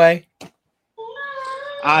 by the way.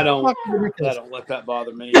 I don't let that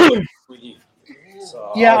bother me.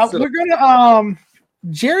 So, we're gonna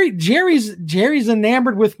Jerry's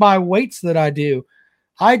enamored with my weights that I do.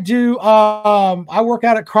 I work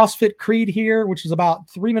out at CrossFit Creed here, which is about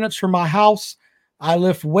 3 minutes from my house. I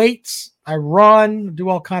lift weights, I run, do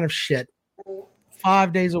all kind of shit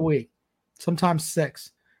 5 days a week. Sometimes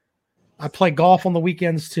 6. I play golf on the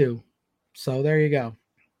weekends too. So there you go.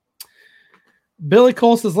 Billy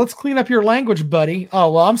Cole says, let's clean up your language, buddy.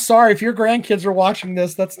 Oh, well, I'm sorry. If your grandkids are watching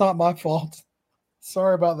this, that's not my fault.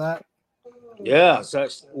 Sorry about that. Yeah, so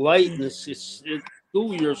it's late and it's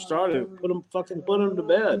school year started. Put them to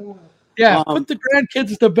bed. Yeah, put the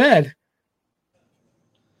grandkids to bed.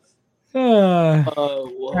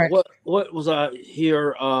 Right. What was I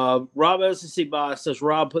here? Rob SEC Bias says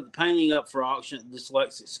Rob put the painting up for auction at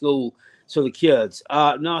dyslexic school so the kids.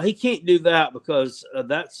 No, he can't do that because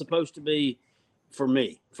that's supposed to be for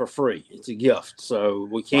me for free. It's a gift, so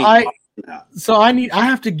we can't. I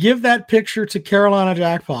have to give that picture to Carolina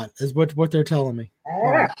Jackpot. Is what they're telling me.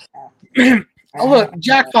 Oh, look,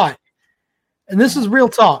 Jackpot, and this is real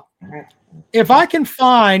talk. If I can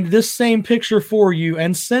find this same picture for you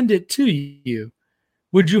and send it to you,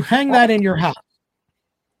 would you hang that in your house?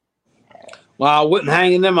 Well, I wouldn't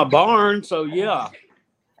hang it in my barn, so yeah.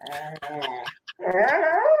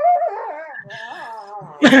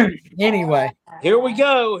 Anyway. Here we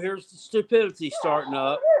go. Here's the stupidity starting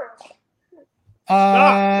up.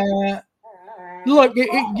 Look,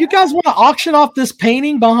 you guys want to auction off this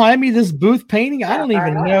painting behind me, this booth painting? I don't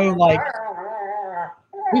even know,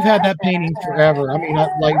 we've had that painting forever. I mean,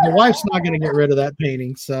 the wife's not going to get rid of that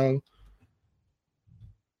painting. So,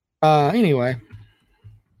 anyway,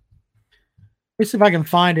 let's see if I can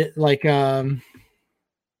find it.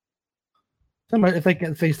 Somebody, if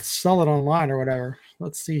they sell it online or whatever.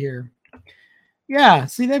 Let's see here. Yeah,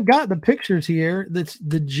 see, they've got the pictures here. That's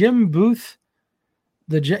the Jim Booth.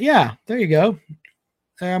 Yeah, there you go.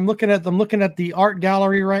 I'm looking at the art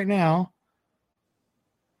gallery right now.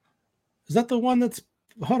 Is that the one that's?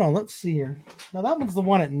 Hold on, let's see here. Now that one's the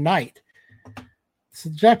one at night. So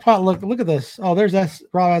Jackpot, look at this. Oh, there's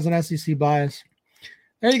Rob has an SEC bias.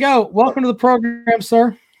 There you go. Welcome to the program,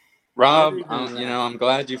 sir. Rob, I'm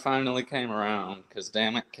glad you finally came around because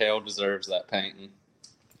damn it, Kale deserves that painting.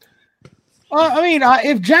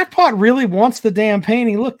 If Jackpot really wants the damn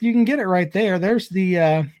painting, look, you can get it right there. There's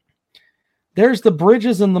the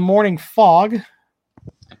bridges in the morning fog.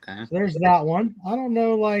 Okay. There's that one. I don't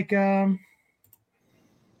know,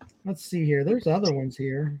 let's see here. There's other ones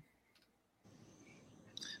here.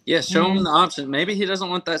 Yeah, show him the option. Maybe he doesn't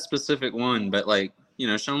want that specific one, but show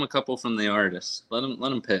him a couple from the artist. Let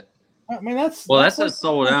him pick. I mean, that says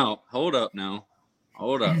sold out. Hold up now.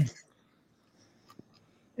 Hold up.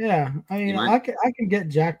 Yeah, I mean, I can get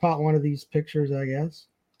Jackpot one of these pictures, I guess.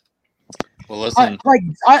 Well, listen. I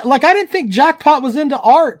didn't think Jackpot was into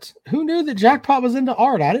art. Who knew that Jackpot was into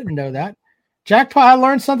art? I didn't know that. Jackpot. I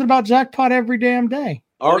learned something about Jackpot every damn day.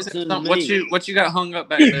 What you got hung up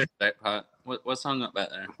back there, Jackpot? What's hung up back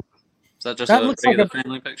there? Is that just a regular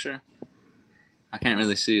family picture? I can't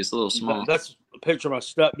really see. It's a little small. That's a picture of my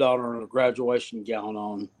stepdaughter in a graduation gown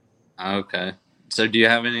on. Okay. So do you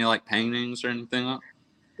have any paintings or anything up?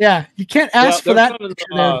 Yeah, you can't ask for that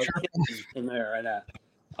in there right now.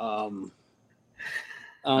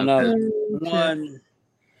 One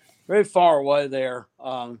very far away there.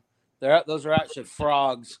 Those are actually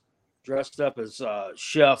frogs dressed up as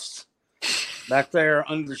chefs back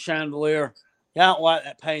there under the chandelier. Yeah, I don't like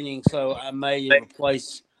that painting, so I may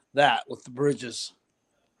replace that with the bridges.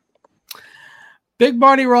 Big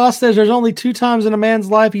Barney Ross says there's only 2 times in a man's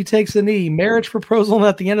life he takes a knee. Marriage proposal and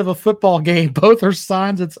at the end of a football game. Both are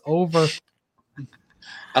signs it's over.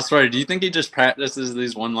 I swear, do you think he just practices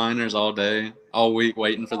these one-liners all day, all week,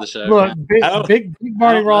 waiting for the show? Look, big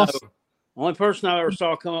Barney Ross. The only person I ever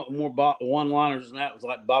saw come up with more one-liners than that was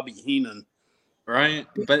Bobby Heenan. Right?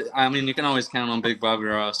 But, you can always count on Big Bobby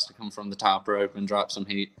Ross to come from the top rope and drop some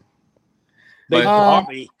heat. Big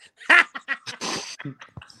Bobby.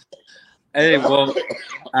 Hey, well,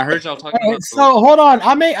 I heard y'all talking about. So hold on,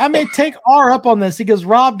 I may take R up on this. He goes,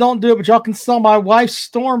 Rob, don't do it, but y'all can sell my wife's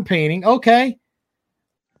storm painting. Okay,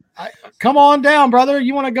 come on down, brother.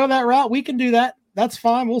 You want to go that route? We can do that. That's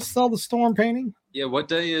fine. We'll sell the storm painting. Yeah, what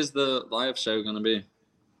day is the live show going to be?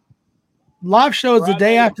 Live show is the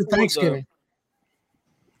day after Thanksgiving.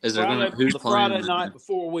 Is there going to who's playing Friday night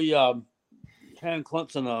before we hand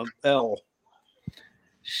Clemson a L?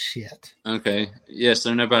 Shit. Okay. Yeah.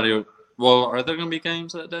 So nobody. Well, are there going to be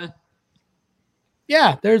games that day?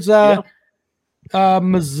 Yeah, there's Mizzou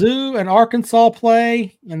and Arkansas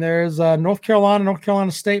play, and there's North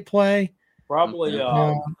Carolina State play. Probably.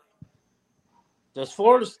 Does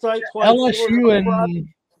Florida State play?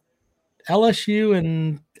 LSU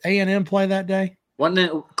and A&M play that day. Wasn't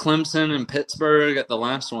it Clemson and Pittsburgh at the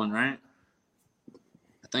last one, right?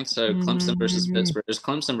 I think so. Clemson versus Pittsburgh. It's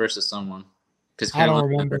Clemson versus someone because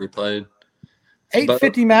Carolina already played.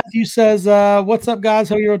 850 Matthew says, what's up, guys?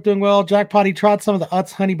 Hope you're doing well. Jackpot, he tried some of the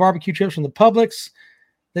Utz honey barbecue chips from the Publix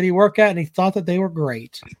that he worked at, and he thought that they were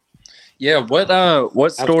great. Yeah, what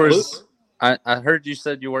stores? Absolutely. I heard you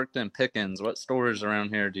said you worked in Pickens. What stores around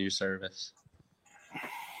here do you service?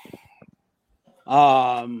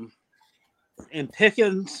 In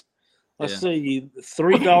Pickens, let's see,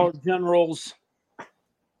 $3 Generals,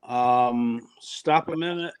 Stop a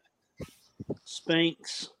Minute,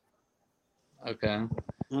 Spinks. Okay.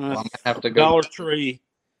 Well, I might have to go. Dollar Tree.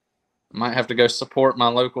 Might have to go support my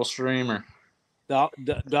local streamer.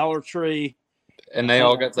 Dollar Tree. And they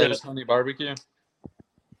all got those honey barbecue?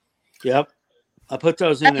 Yep. I put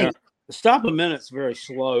those in there. The Stop a Minute's very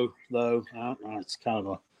slow, though. It's kind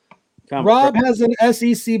of a... Rob has an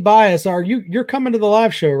SEC bias. You're coming to the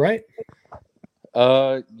live show, right?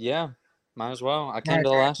 Yeah. Might as well. I came to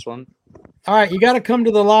the last one. All right, you got to come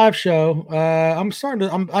to the live show.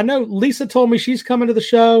 I know Lisa told me she's coming to the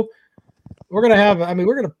show. We're gonna have. I mean,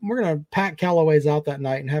 we're gonna pack Callaway's out that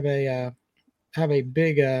night and have a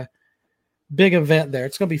big event there.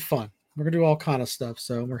 It's gonna be fun. We're gonna do all kind of stuff.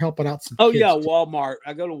 So we're helping out some. Oh yeah, Walmart.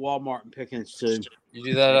 I go to Walmart and Pickens too. You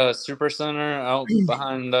do that Super Center out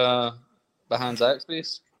behind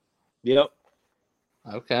Zaxby's? Yep.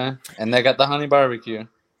 Okay, and they got the honey barbecue.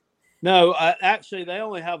 No, actually, they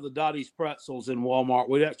only have the Dottie's pretzels in Walmart.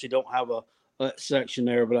 We actually don't have a section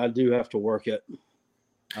there, but I do have to work it.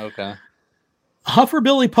 Okay. Huffer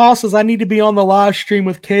Billy Paul says I need to be on the live stream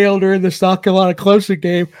with Kale during the South Carolina Closer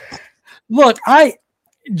game. Look,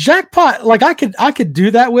 Jackpot, like I could do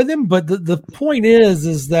that with him, but the point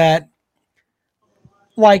is that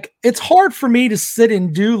like it's hard for me to sit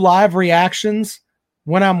and do live reactions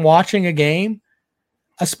when I'm watching a game.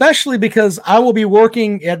 Especially because I will be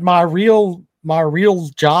working at my real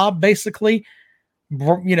job, basically,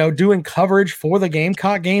 doing coverage for the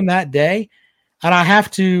Gamecock game that day. And I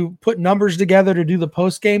have to put numbers together to do the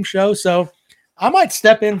post-game show. So I might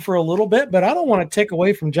step in for a little bit, but I don't want to take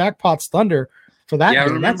away from Jackpot's thunder for that. Yeah,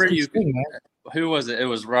 game. I remember who was it? It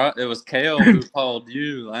was Kale who called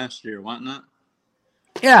you last year, wasn't it?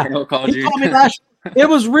 Yeah. Kale called you. Called me last year. It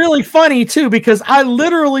was really funny, too, because I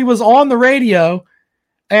literally was on the radio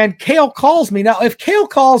and Kale calls me. Now, if Kale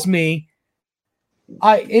calls me,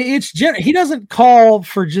 he doesn't call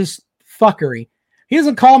for just fuckery. He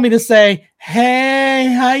doesn't call me to say, "Hey,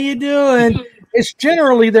 how you doing?" It's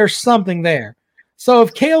generally there's something there. So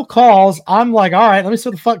if Kale calls, I'm like, all right, let me see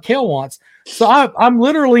what the fuck Kale wants. So I'm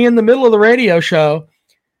literally in the middle of the radio show.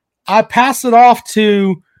 I pass it off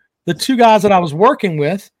to the two guys that I was working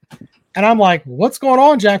with, and I'm like, "What's going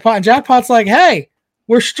on, Jackpot?" And Jackpot's like, "Hey,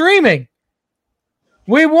 we're streaming.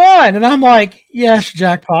 We won." And I'm like, "Yes,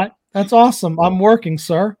 Jackpot. That's awesome. I'm working,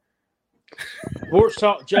 sir." Sports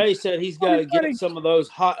Talk Jay said he's got to get some of those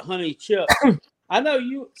hot honey chips. I know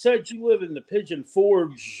you said you live in the Pigeon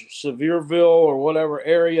Forge, Sevierville, or whatever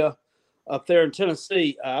area up there in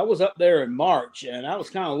Tennessee. I was up there in March, and I was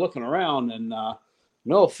kind of looking around, and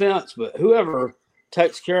no offense, but whoever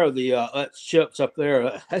takes care of the chips up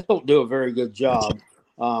there, they don't do a very good job.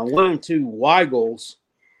 Went into Weigel's,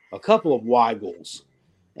 a couple of Weigel's.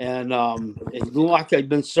 And it looked like they'd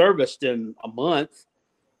been serviced in a month.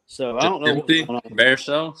 So I don't know what's going on. Bare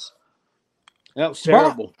shells? That was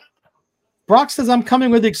terrible. Brock says I'm coming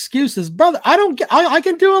with excuses. Brother, I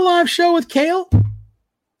can do a live show with Kale.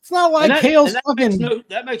 It's not like Kale's fucking...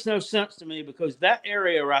 That makes no sense to me because that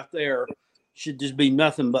area right there should just be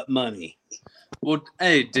nothing but money. Well,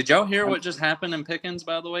 hey, did y'all hear what just happened in Pickens,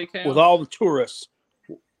 by the way, Kale? With all the tourists.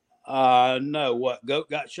 No, what? Goat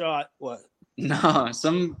got shot? What? No,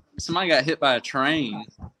 somebody got hit by a train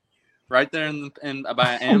right there Now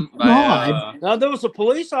there was a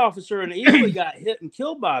police officer and Ely got hit and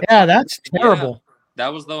killed by. Yeah, that's terrible. Yeah,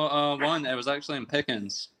 that was the one. It was actually in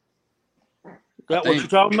Pickens. Is that what you're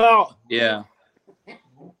talking about? Yeah.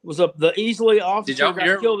 Was the Easley officer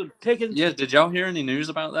got killed in Pickens? Yeah. Did y'all hear any news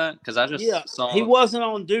about that? Because I just saw he wasn't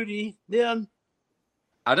on duty then.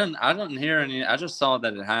 I didn't hear any. I just saw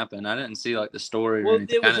that it happened. I didn't see like the story. Well,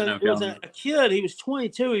 it was a kid. He was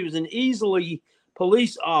 22. He was an Easley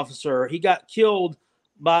police officer. He got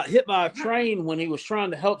hit by a train when he was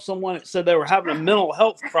trying to help someone that said they were having a mental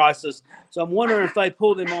health crisis. So I'm wondering if they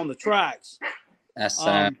pulled him on the tracks. That's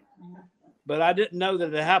sad. But I didn't know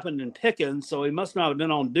that it happened in Pickens, so he must not have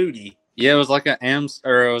been on duty. Yeah, it was like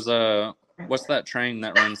what's that train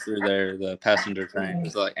that runs through there? The passenger train.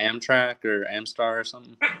 Is it like Amtrak or Amstar or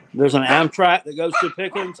something? There's an Amtrak that goes through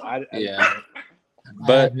Pickens.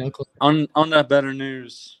 But on that better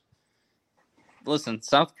news, listen,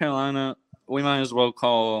 South Carolina, we might as well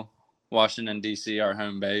call Washington, D.C. our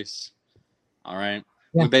home base. All right.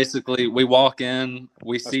 Yeah. We walk in,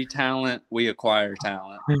 we see talent, we acquire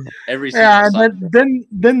talent. But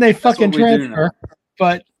then they fucking transfer.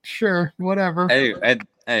 But sure, whatever.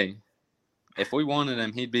 Hey, If we wanted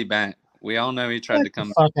him, he'd be back. We all know he tried to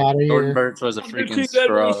come. Fuck out of Jordan here. Birch was a freaking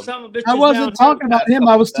scrub. I wasn't talking about him.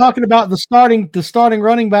 I was talking about the starting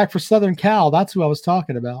running back for Southern Cal. That's who I was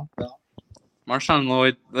talking about. Marshawn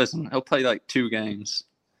Lloyd, listen, he'll play like 2 games,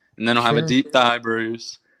 and then he'll have a deep thigh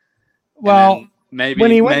bruise. Well, maybe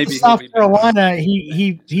when he went to South Carolina,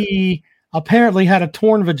 he apparently had a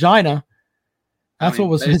torn vagina. That's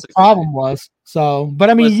what his problem was. So,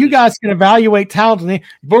 but I mean, listen, you guys can evaluate talent.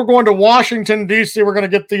 We're going to Washington, D.C. We're going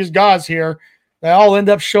to get these guys here. They all end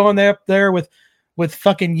up showing up there with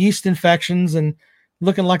fucking yeast infections and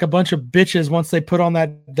looking like a bunch of bitches once they put on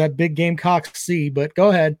that big Gamecock C. But go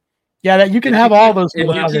ahead. Yeah, you can have all those. If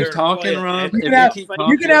you keep talking, Rob, you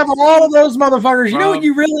can have all of those motherfuckers. You know what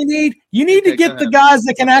you really need? You need to get the guys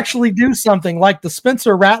that can actually do something, like the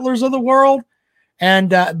Spencer Rattlers of the world,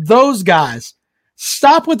 and those guys.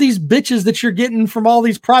 Stop with these bitches that you're getting from all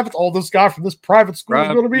these private. Oh, this guy from this private school is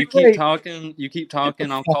going to be great. You keep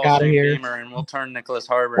talking. I'll call Shane Beamer and we'll turn Nicholas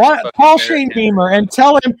Harbor. Call Shane Beamer and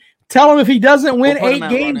tell him if he doesn't win 8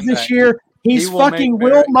 games this year, he's fucking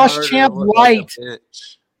Will Muschamp White.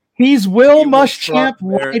 He's Will Muschamp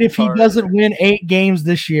White if he doesn't win 8 games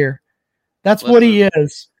this year. That's what he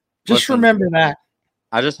is. Just remember that.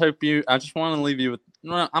 I just hope you. I just want to leave you with.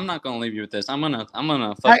 No, I'm not going to leave you with this. I'm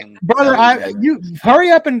gonna fucking brother. You hurry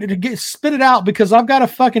up and spit it out because I've got a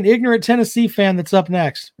fucking ignorant Tennessee fan that's up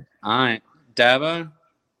next. All right, Dabo.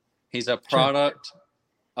 He's a product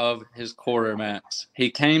of his quarterbacks. He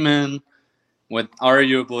came in with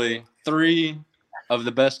arguably 3 of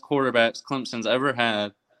the best quarterbacks Clemson's ever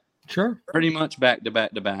had. Sure. Pretty much back to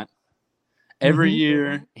back to back. Every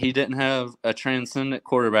year he didn't have a transcendent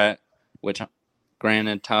quarterback, which,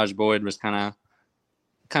 granted, Taj Boyd was kind of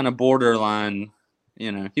borderline.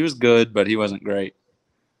 You know, he was good, but he wasn't great.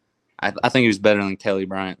 I think he was better than Kelly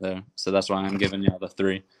Bryant, though. So that's why I'm giving y'all the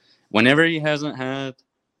 3. Whenever he hasn't had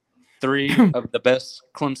 3 of the best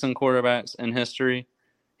Clemson quarterbacks in history,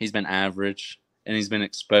 he's been average and he's been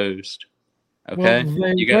exposed. Okay?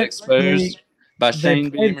 You got exposed by Shane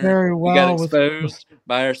Beamer. You got exposed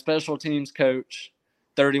by our special teams coach,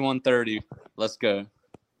 31-30. Let's go.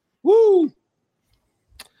 Woo!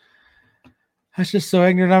 That's just so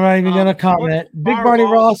ignorant. I'm not even going to comment. Big Barney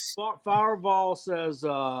Ross. Fireball says, did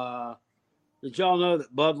y'all know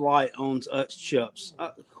that Bud Light owns Utz Chips?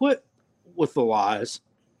 Quit with the lies.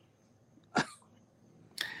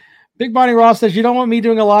 Big Barney Ross says, you don't want me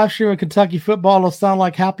doing a live stream of Kentucky football. It'll sound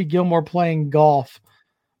like Happy Gilmore playing golf.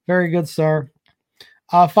 Very good, sir.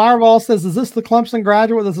 Fireball says, is this the Clemson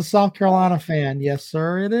graduate that's a South Carolina fan? Yes,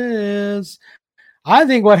 sir, it is. I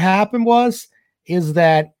think what happened is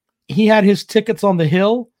that he had his tickets on the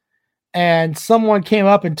hill and someone came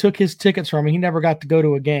up and took his tickets from him. He never got to go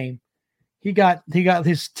to a game. He got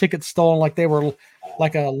his tickets stolen like they were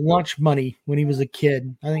like a lunch money when he was a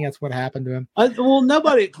kid. I think that's what happened to him. Well,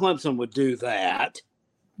 nobody at Clemson would do that.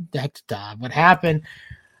 That's what happened.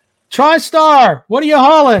 TriStar, what are you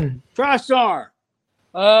hauling? TriStar.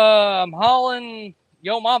 I'm hauling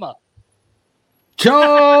Yo Mama.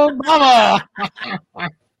 Joe Mama.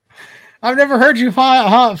 I've never heard you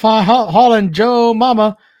hauling Joe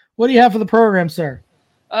Mama. What do you have for the program, sir?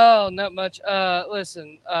 Oh, not much.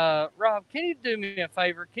 Listen, Rob, can you do me a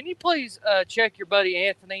favor? Can you please check your buddy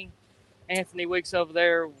Anthony Weeks over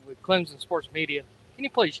there with Clemson Sports Media? Can you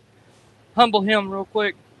please humble him real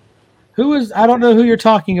quick? I don't know who you're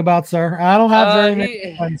talking about, sir. I don't have very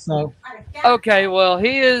many friends, so. Okay, well,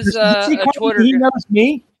 he is a Twitter. He knows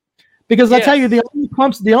me because I tell you, the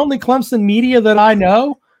only Clemson media that I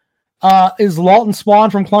know is Lawton Swan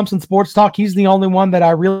from Clemson Sports Talk. He's the only one that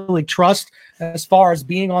I really trust as far as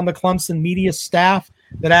being on the Clemson media staff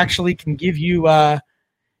that actually can give you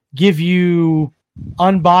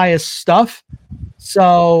unbiased stuff.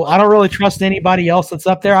 So I don't really trust anybody else that's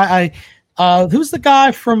up there. Who's the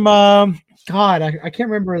guy from God? I can't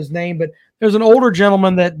remember his name, but there's an older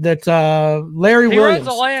gentleman that Larry Williams.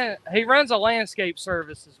 He runs a landscape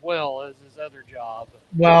service as well as his other job.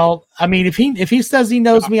 Well, I mean, if he says he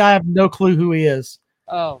knows me, I have no clue who he is.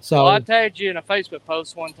 Oh, so I tagged you in a Facebook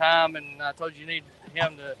post one time, and I told you need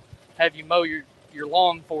him to have you mow your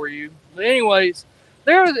lawn for you. But anyways,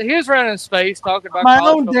 he was running space talking about my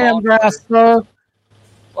own damn grass, sir.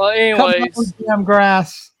 Well, anyways, damn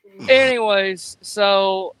grass. Anyways,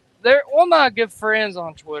 so one of my good friends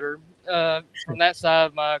on Twitter from that side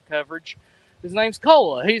of my coverage, his name's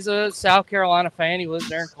Cola. He's a South Carolina fan. He lives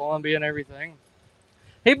there in Columbia and everything.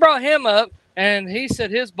 He brought him up, and he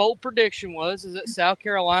said his bold prediction is that South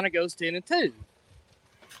Carolina goes 10-2,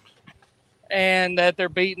 and that they're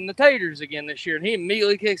beating the Taters again this year. And he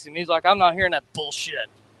immediately kicks him. He's like, "I'm not hearing that bullshit."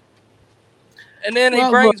 And then he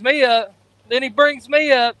brings me up. then he brings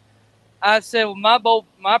me up. I said, well,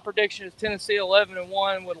 my prediction is Tennessee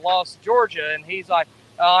 11-1 with a loss to Georgia, and he's like,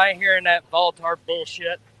 oh, I ain't hearing that Baltar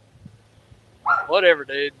bullshit. Whatever,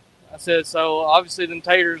 dude. I said, so obviously them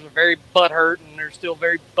Taters are very butthurt, and they're still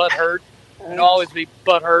very butthurt, and always be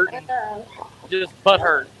butthurt, and just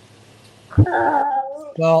butthurt.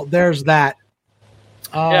 Well, there's that.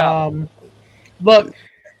 Look,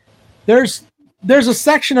 there's a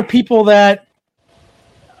section of people that,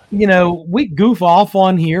 you know, we goof off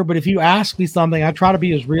on here, but if you ask me something, I try to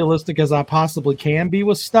be as realistic as I possibly can be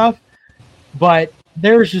with stuff. But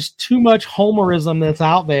there's just too much homerism that's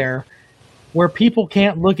out there where people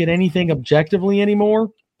can't look at anything objectively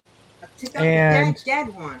anymore. And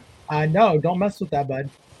dead one. I know, don't mess with that, bud.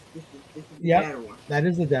 Yeah, that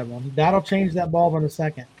is the dead one. That'll change that bulb in a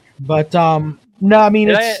second. But no, I mean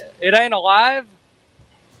it ain't alive.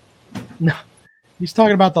 No, he's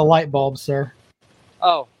talking about the light bulb, sir.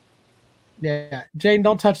 Oh, yeah, Jaden,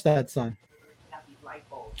 don't touch that, son.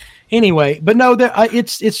 Anyway, but no,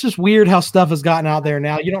 it's just weird how stuff has gotten out there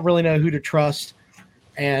now. You don't really know who to trust,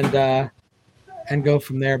 and go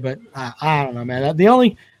from there. But I don't know, man. The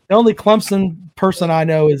only Clemson person I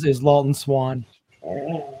know is Lawton Swan.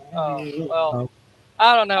 Well,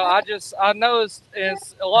 I don't know. I noticed in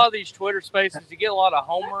a lot of these Twitter spaces, you get a lot of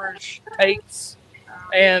homerish takes,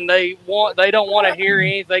 and they don't want to hear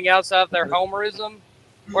anything outside of their homerism.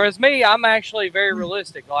 Whereas me, I'm actually very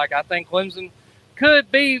realistic. Like, I think Clemson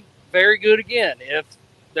could be very good again if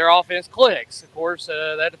their offense clicks. Of course,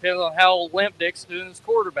 that depends on how Limp Dick's doing as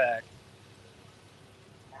quarterback.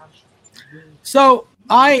 So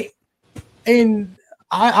I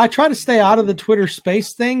try to stay out of the Twitter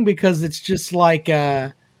space thing because it's just like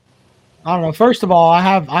I don't know. First of all, I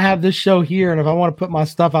have this show here, and if I want to put my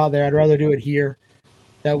stuff out there, I'd rather do it here.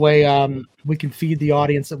 That way, we can feed the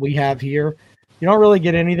audience that we have here. You don't really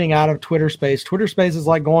get anything out of Twitter space. Twitter space is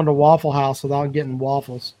like going to Waffle House without getting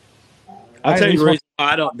waffles. I'll tell you the reason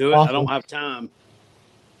why I don't do it. I don't have time.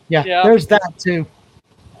 Yeah, there's that too.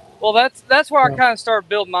 Well, that's where I kind of started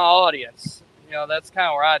building my audience. You know, that's kind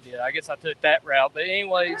of where I did. I guess I took that route. But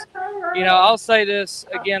anyways, you know, I'll say this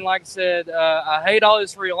again. Like I said, I hate all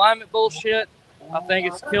this realignment bullshit. I think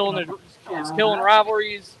it's killing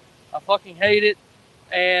rivalries. I fucking hate it.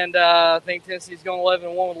 And I think Tennessee's going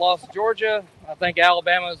 11-1 with loss to Georgia. I think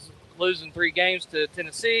Alabama's losing 3 games to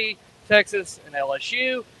Tennessee, Texas, and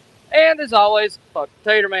LSU. And as always, fuck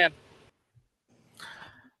Tater Man.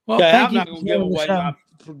 Well, I'm not going to give away my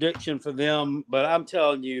prediction for them, but I'm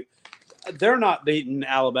telling you, they're not beating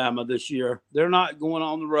Alabama this year. They're not going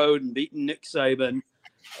on the road and beating Nick Saban.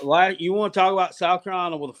 Like, you want to talk about South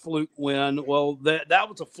Carolina with a fluke win? Well, that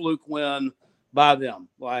was a fluke win by them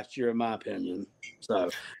last year, in my opinion. So,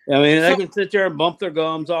 I mean, they can sit there and bump their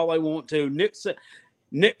gums all they want to. Nick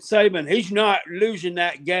Saban, he's not losing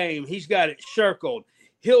that game. He's got it circled.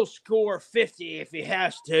 He'll score 50 if he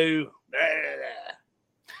has to.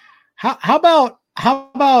 How about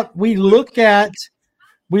we look at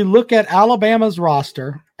Alabama's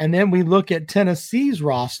roster, and then we look at Tennessee's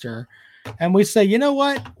roster, and we say, you know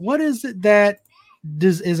what is it that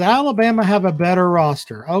is Alabama have a better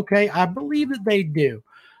roster? Okay, I believe that they do.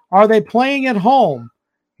 Are they playing at home?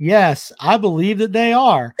 Yes, I believe that they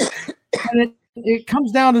are. And it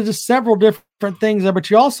comes down to just several different things there,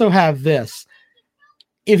 but you also have this.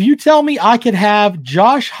 If you tell me I could have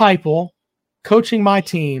Josh Heupel coaching my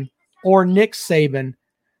team or Nick Saban,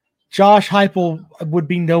 Josh Heupel would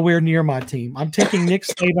be nowhere near my team. I'm taking Nick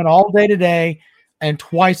Saban all day today and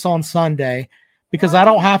twice on Sunday because I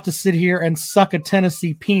don't have to sit here and suck a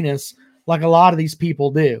Tennessee penis like a lot of these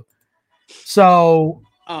people do. So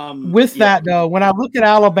that, though, when I look at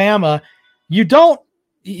Alabama,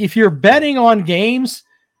 if you're betting on games,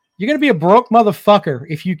 you're going to be a broke motherfucker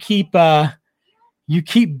if you keep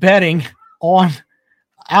betting on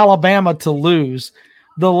Alabama to lose.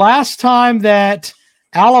 The last time that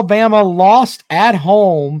Alabama lost at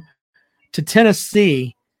home to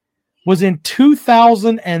Tennessee was in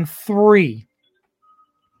 2003.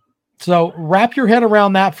 So wrap your head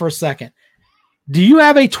around that for a second. Do you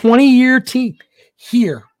have a 20-year team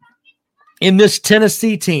here in this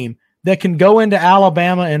Tennessee team that can go into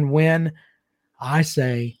Alabama and win? I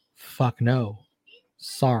say, fuck no.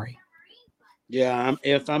 Sorry. Yeah,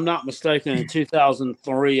 if I'm not mistaken, in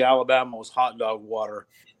 2003, Alabama was hot dog water.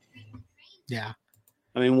 Yeah.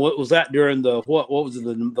 I mean, what was that during what was it,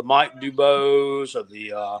 the Mike Dubose or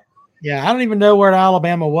the Yeah, I don't even know where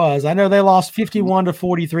Alabama was. I know they lost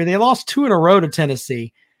 51-43. They lost 2 in a row to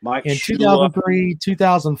Tennessee in 2003,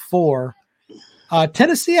 2004.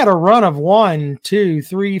 Tennessee had a run of 1, 2,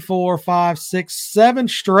 3, 4, 5, 6, 7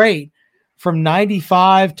 straight from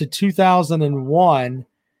 95 to 2001,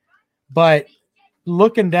 but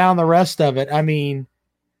looking down the rest of it, I mean,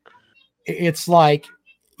 it's like,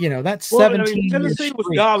 that's 17 Tennessee was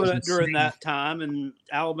dominant during that time, and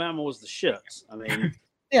Alabama was the shits. I mean,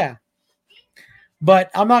 yeah. But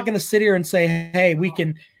I'm not going to sit here and say, hey, we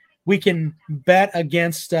can bet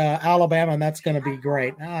against Alabama, and that's going to be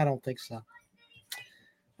great. I don't think so.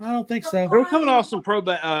 They were coming off some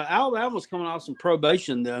Alabama was coming off some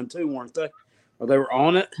probation then too, weren't they? Or they were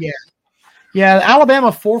on it. Yeah.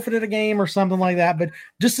 Alabama forfeited a game or something like that. But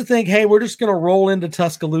just to think, hey, we're just going to roll into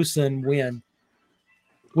Tuscaloosa and win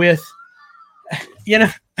with,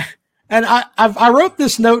 and I wrote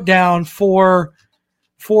this note down for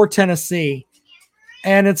Tennessee,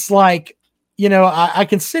 and it's like, I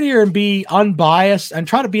can sit here and be unbiased and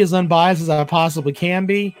try to be as unbiased as I possibly can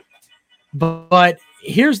be, but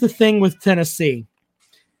here's the thing with Tennessee.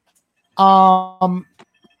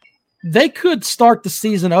 They could start the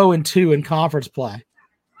season 0-2 in conference play.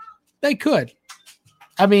 They could.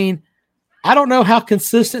 I mean, I don't know how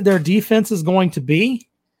consistent their defense is going to be,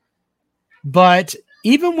 but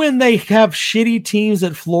even when they have shitty teams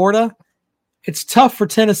at Florida, it's tough for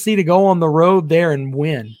Tennessee to go on the road there and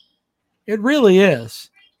win. It really is.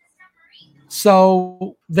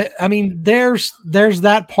 So, there's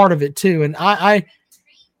that part of it too. And I'm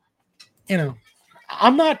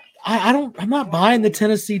not buying the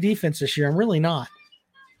Tennessee defense this year. I'm really not.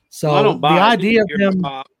 So I don't buy the idea of them.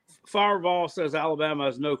 Fireball says Alabama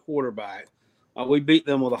has no quarterback. We beat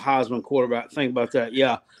them with a Heisman quarterback. Think about that.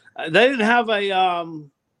 Yeah, they didn't have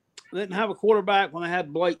a quarterback when they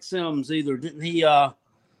had Blake Sims either, didn't he? I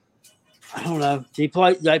don't know. Did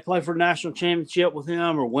they play for a national championship with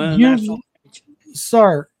him or win a national championship?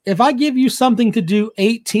 Sir, if I give you something to do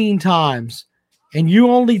 18 times and you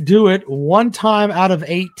only do it one time out of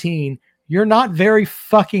 18, you're not very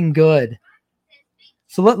fucking good.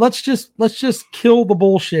 So let's just kill the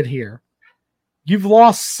bullshit here. You've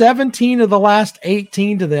lost 17 of the last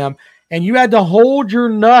 18 to them, and you had to hold your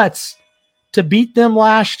nuts to beat them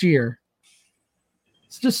last year.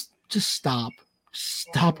 Just stop.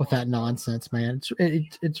 Stop with that nonsense, man.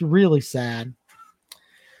 It's really sad.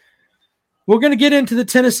 We're going to get into the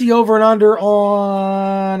Tennessee over and under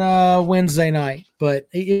on Wednesday night, but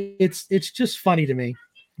it's just funny to me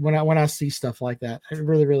when I see stuff like that. It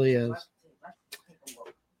really, really is.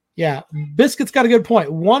 Yeah, Biscuit's got a good point.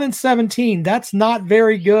 1-17. That's not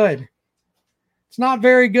very good. It's not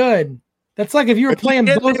very good. That's like if you were playing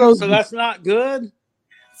Bozo's. So that's not good?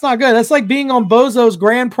 It's not good. That's like being on Bozo's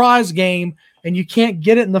grand prize game and you can't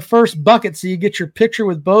get it in the first bucket, so you get your picture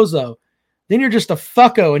with Bozo. Then you're just a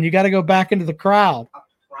fucko and you got to go back into the crowd.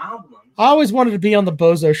 I always wanted to be on the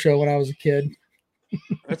Bozo show when I was a kid.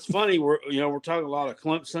 That's funny. We're talking a lot of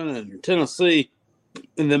Clemson and Tennessee,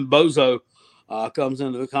 and then Bozo comes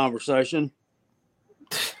into the conversation.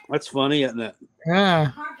 That's funny, isn't it?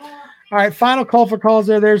 Yeah. All right, final call for calls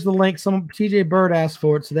there. There's the link. Some TJ Bird asked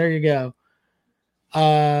for it, so there you go.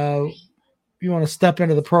 You want to step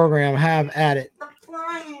into the program, have at it.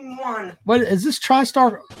 What is this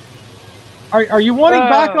TriStar? Are you wanting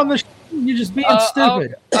back on the show? You're just being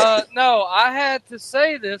stupid. No, I had to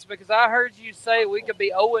say this because I heard you say we could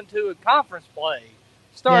be 0-2 in conference play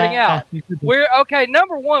starting out. We're okay.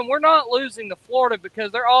 Number one, we're not losing to Florida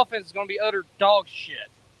because their offense is going to be utter dog shit.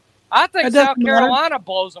 I think South Carolina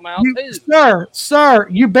blows them out too. Sir,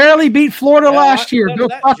 you barely beat Florida last year. Go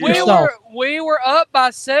fuck yourself. We were up by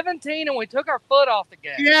 17 and we took our foot off the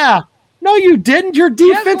gas. Yeah. No, you didn't. Your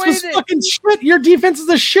defense was fucking shit. Your defense is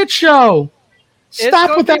a shit show.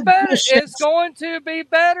 Stop with that bullshit. It's going to be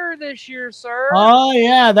better this year, sir. Oh,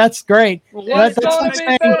 yeah, that's great. That's going to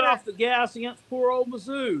be better. Off the gas against poor old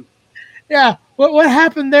Mizzou. Yeah, what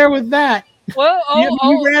happened there with that? Well,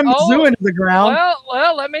 you ran Mizzou into the ground.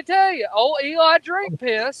 Well, let me tell you, old Eli Drink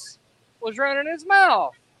Piss was running his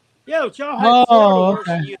mouth. Yeah, but y'all hate Florida worse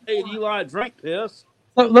than you hate Eli Drink Piss.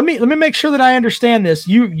 So let me make sure that I understand this.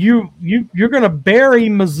 You're going to bury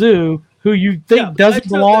Mizzou, who you think doesn't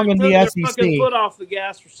belong in the SEC. Fucking foot off the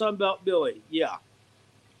gas for Sunbelt Billy. Yeah.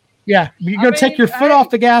 Yeah, you're going to take your foot off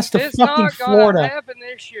the gas to fucking Florida. It's not going to happen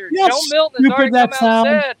this year. Joe Milton has already come out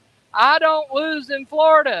and said, I don't lose in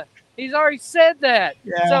Florida. He's already said that.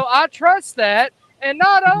 Yeah. So I trust that. And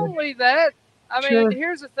not only that,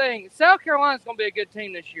 here's the thing. South Carolina's going to be a good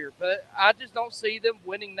team this year, but I just don't see them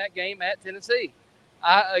winning that game at Tennessee.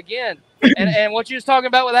 And what you was talking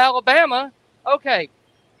about with Alabama, okay,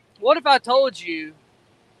 what if I told you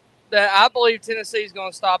that I believe Tennessee's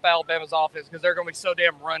going to stop Alabama's offense because they're going to be so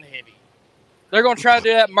damn run heavy? They're going to try to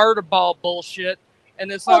do that murder ball bullshit,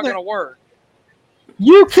 and it's not going to work.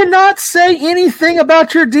 You cannot say anything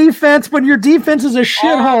about your defense when your defense is a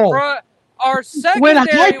shithole. Our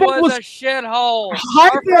secondary was a shithole.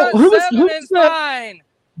 Our front seven is fine.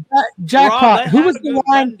 Jackpot. Who was the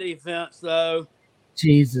line defense though?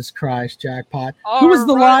 Jesus Christ, Jackpot. Who was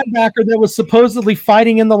the linebacker that was supposedly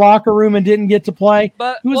fighting in the locker room and didn't get to play?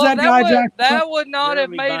 Who was that guy, Jackpot? That would not have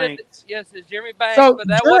made it. Yes, it's Jeremy Banks. So, but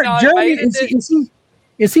that would not have made it.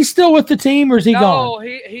 Is he still with the team or is he gone? No,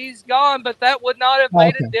 he's gone, but that would not have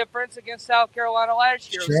made a difference against South Carolina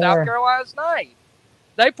last year. Sure. South Carolina's night.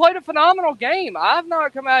 They played a phenomenal game. I've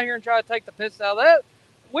not come out here and tried to take the piss out of that.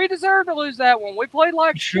 We deserved to lose that one. We played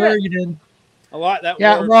like shit. Sure, you did. I like that.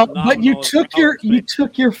 Yeah, well, but you took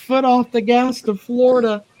your foot off the gas to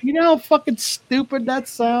Florida. You know how fucking stupid that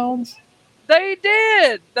sounds? They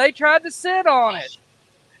did. They tried to sit on it.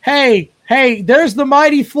 Hey, there's the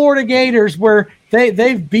mighty Florida Gators where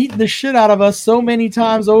they've beaten the shit out of us so many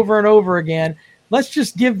times over and over again. Let's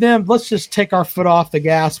just take our foot off the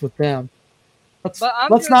gas with them.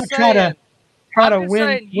 Let's not try to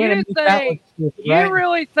win. You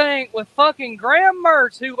really think with fucking Graham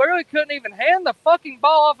Mertz, who literally couldn't even hand the fucking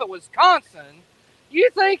ball off at Wisconsin, you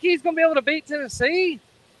think he's going to be able to beat Tennessee?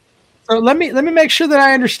 So let me make sure that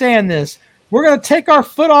I understand this. We're going to take our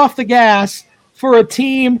foot off the gas for a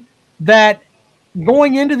team that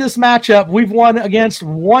going into this matchup we've won against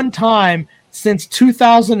one time since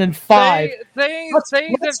 2005.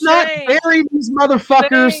 Let's not bury these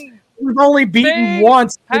motherfuckers. We've only beaten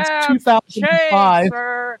once since 2005.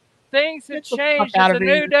 Sir. Things have changed. It's a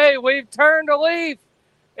new day. We've turned a leaf.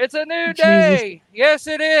 It's a new day. Yes,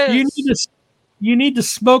 it is. You need to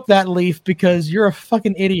smoke that leaf because you're a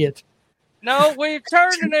fucking idiot. No, we've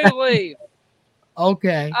turned a new leaf.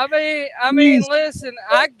 Okay. I mean, listen,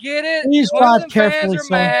 I get it. Clemson fans are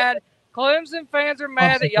mad. Clemson fans are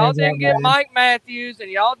mad that y'all didn't get Mike Matthews and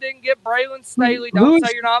y'all didn't get Braylon Staley. Don't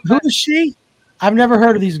say you're not mad. Who is she? I've never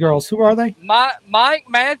heard of these girls. Who are they? Mike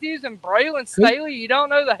Matthews and Braylon Staley. You don't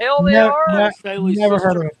know the hell they are? Never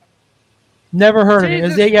heard of them. Never heard of it.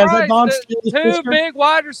 Is that Don Staley's two big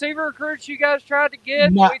wide receiver recruits you guys tried to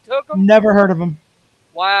get. We took them. Never heard of them.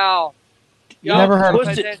 Wow. Never heard of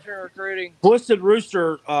them. Recruiting. Twisted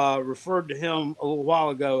Rooster referred to him a little while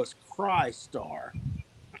ago as Crystar.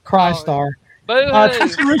 Crystar.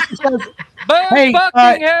 Twisted Rooster says, hey,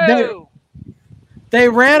 they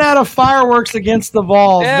ran out of fireworks against the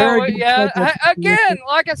Vols. Again,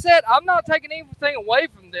 like I said, I'm not taking anything away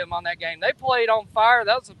from them on that game. They played on fire.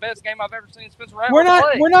 That was the best game I've ever seen Spencer Rattler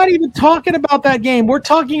play. We're not even talking about that game. We're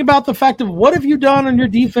talking about the fact of what have you done on your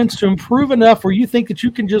defense to improve enough where you think that you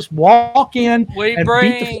can just walk in and beat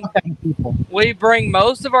the fuck out of people. We bring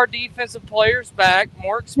most of our defensive players back,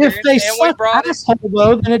 more experience. If they suck asshole,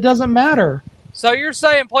 though, then it doesn't matter. So you're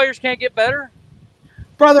saying players can't get better?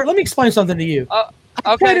 Brother, let me explain something to you.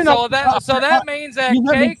 Okay, so that means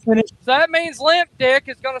that means Limp Dick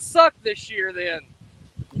is going to suck this year. Then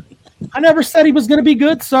I never said he was going to be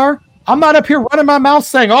good, sir. I'm not up here running my mouth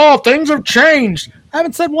saying, "Oh, things have changed." I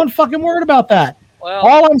haven't said one fucking word about that. Well,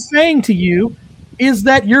 all I'm saying to you is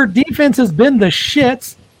that your defense has been the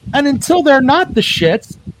shits, and until they're not the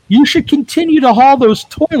shits, you should continue to haul those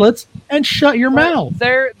toilets and shut your mouth.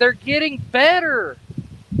 They're getting better.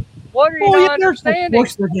 What are you not understanding? Of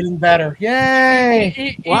course they're getting better.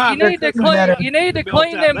 Yay! You need to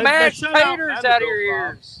clean them mashed taters out of your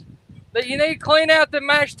ears. You need to clean out the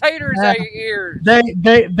mashed taters out of your ears.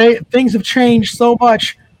 They things have changed so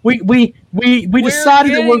much. We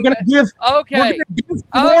decided that we're going to give. Okay.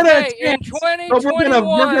 In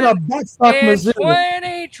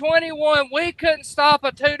 2021, we couldn't stop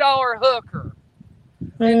a $2 hooker.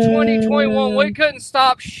 In 2021, we couldn't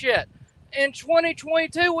stop shit. In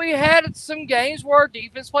 2022, we had some games where our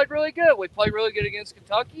defense played really good. We played really good against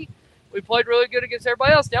Kentucky. We played really good against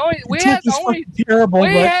everybody else. We had 3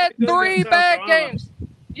 bad games.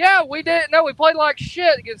 Yeah, we didn't. No, we played like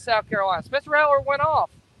shit against South Carolina. Spencer Rattler went off.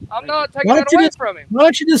 I'm not taking that away from him. Why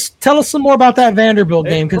don't you just tell us some more about that Vanderbilt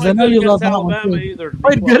game? Because I know you love that one too.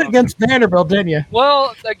 Played good against Vanderbilt, didn't you?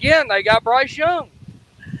 Well, again, they got Bryce Young.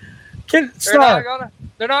 They're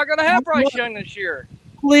not gonna have Bryce Young this year.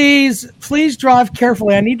 Please drive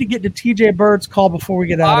carefully. I need to get to TJ Bird's call before we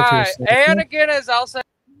get out of here. So, and again, as I'll say,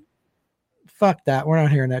 fuck that. We're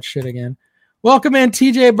not hearing that shit again. Welcome in,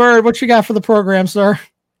 TJ Bird. What you got for the program, sir?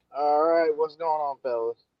 All right, what's going on,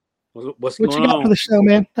 fellas? What you got for the show,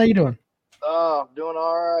 man? How you doing? I'm doing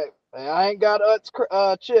all right. I ain't got Utz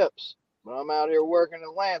chips, but I'm out here working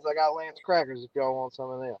at Lance. I got Lance crackers if y'all want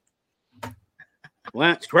some of them.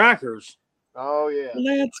 Lance crackers? Oh yeah,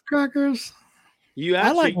 Lance crackers. You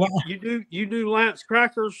actually you do Lance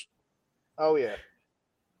crackers? Oh yeah.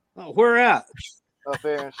 Oh, where at? up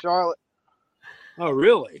here in Charlotte. Oh,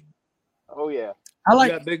 really? Oh yeah. I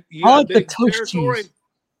like the toast territory? cheese.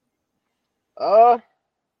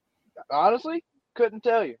 Honestly, couldn't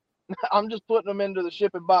tell you. I'm just putting them into the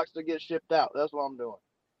shipping box to get shipped out. That's what I'm doing.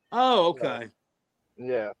 Oh, okay.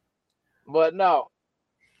 Yeah. But no.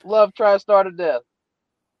 Love TriStar to death.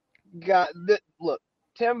 Look,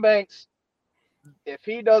 Tim Banks, if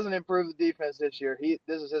he doesn't improve the defense this year,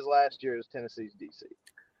 this is his last year as Tennessee's DC.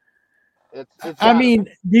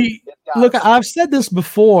 Look, I've said this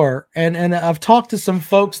before, and I've talked to some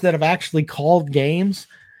folks that have actually called games.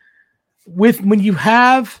 When you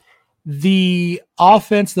have the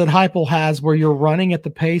offense that Heupel has, where you're running at the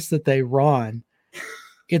pace that they run,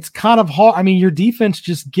 it's kind of hard. I mean, your defense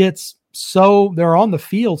just gets they're on the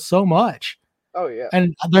field so much. Oh yeah,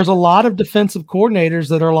 and there's a lot of defensive coordinators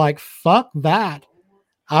that are like, "Fuck that!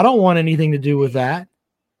 I don't want anything to do with that."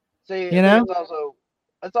 See,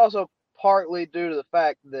 it's also partly due to the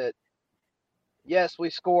fact that yes, we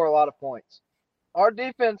score a lot of points. Our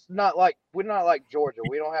defense we're not like Georgia.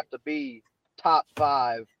 We don't have to be top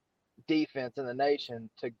 5 defense in the nation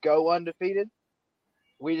to go undefeated.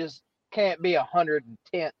 We just can't be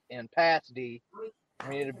 110th in pass D.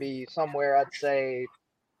 We need to be somewhere, I'd say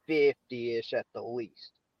 50-ish at the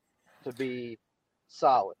least to be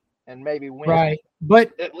solid and maybe win. Right,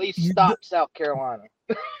 but at least stop South Carolina.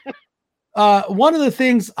 One of the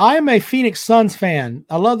things, I am a Phoenix Suns fan.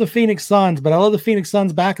 I love the Phoenix Suns, but I love the Phoenix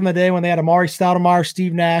Suns back in the day when they had Amari Stoudemire,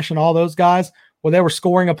 Steve Nash, and all those guys where they were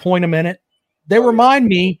scoring a point a minute. They remind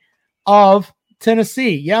me of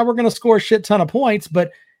Tennessee. Yeah, we're going to score a shit ton of points,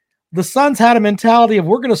 but the Suns had a mentality of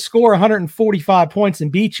we're going to score 145 points and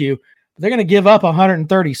beat you. But they're going to give up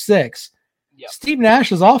 136. Yep. Steve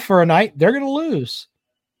Nash is off for a night. They're going to lose.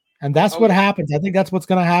 And that's what happens. I think that's what's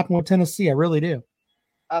going to happen with Tennessee. I really do.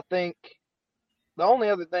 I think the only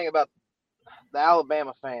other thing about the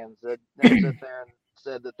Alabama fans that sit there and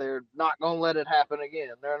said that they're not going to let it happen again.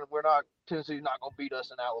 Tennessee's not going to beat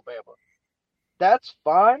us in Alabama. That's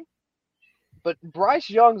fine, but Bryce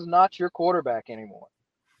Young's not your quarterback anymore.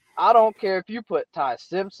 I don't care if you put Ty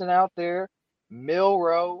Simpson out there,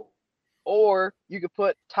 Milroe, or you could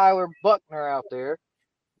put Tyler Buckner out there.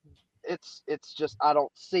 It's just I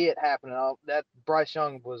don't see it happening. That Bryce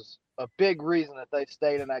Young was a big reason that they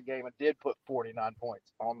stayed in that game and did put 49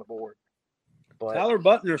 points on the board. But Tyler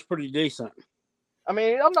Buckner's pretty decent. I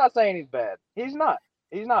mean, I'm not saying he's bad. He's not.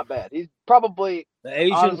 He's not bad. He's probably the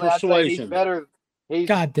Asian persuasion. He's better. He's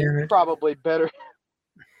God damn it. Probably better.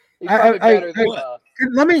 He's probably better than.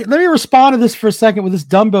 Let me respond to this for a second with this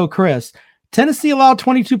Dumbo Chris. Tennessee allowed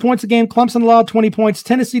 22 points a game. Clemson allowed 20 points.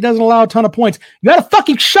 Tennessee doesn't allow a ton of points. You had a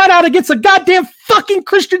fucking shutout against a goddamn fucking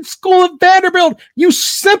Christian school at Vanderbilt. You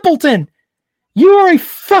simpleton. You are a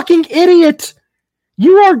fucking idiot.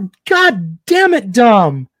 You are goddamn it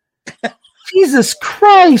dumb. Jesus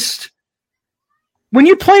Christ. When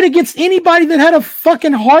you played against anybody that had a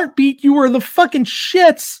fucking heartbeat, you were the fucking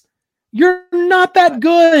shits. You're not that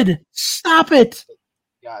good. Stop it.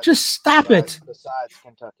 Just stop it. Besides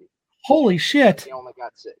Kentucky. Holy shit. He only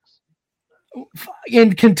got 6.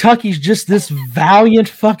 And Kentucky's just this valiant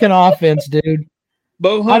fucking offense, dude.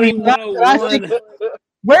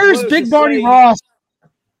 Where's Big Barney Ross?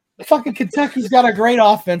 Fucking Kentucky's got a great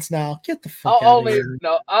offense now. Get the fuck out of here.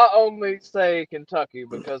 No, I only say Kentucky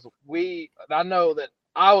because I know that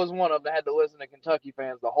I was one of them that had to listen to Kentucky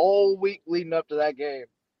fans the whole week leading up to that game.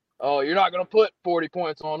 Oh, you're not going to put 40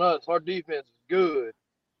 points on us. Our defense is good.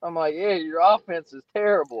 I'm like, yeah, your offense is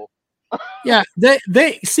terrible. Yeah,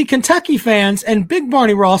 they see Kentucky fans, and Big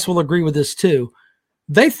Barney Ross will agree with this too.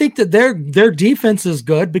 They think that their defense is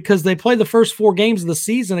good because they play the first 4 games of the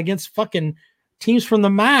season against fucking teams from the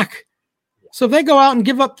MAC. So if they go out and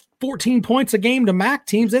give up 14 points a game to MAC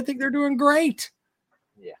teams, they think they're doing great.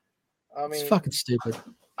 Yeah, I mean, it's fucking stupid.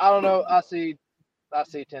 I don't know. I see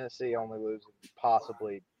Tennessee only losing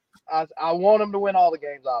possibly. I want them to win all the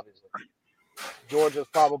games, obviously. Georgia's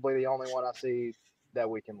probably the only one I see that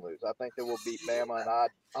we can lose. I think that we'll beat Bama, and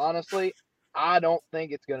I don't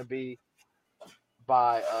think it's going to be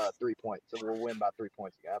by 3 points. So we'll win by 3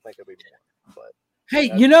 points again. I think it'll be more. But hey,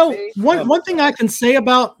 one thing I can say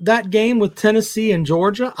about that game with Tennessee and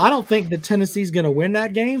Georgia, I don't think that Tennessee's going to win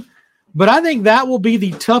that game, but I think that will be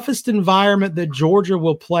the toughest environment that Georgia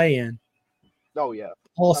will play in. Oh yeah,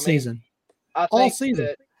 all season. I think all season.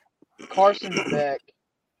 That Carson Beck,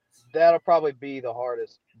 that'll probably be the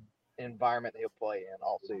hardest environment he'll play in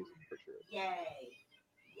all season for sure.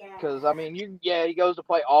 Yay! Because I mean, he goes to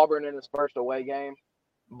play Auburn in his first away game,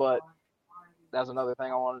 but that's another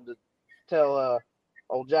thing I wanted to tell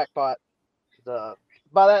old Jackpot.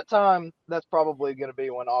 by that time, that's probably going to be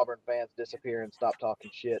when Auburn fans disappear and stop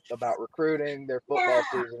talking shit about recruiting, their football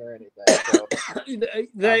season, or anything. So,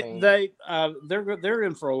 they're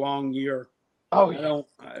in for a long year. Oh,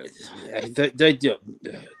 they do.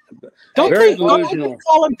 Don't they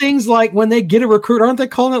call them things like when they get a recruit? Aren't they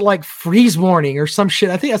calling it like freeze warning or some shit?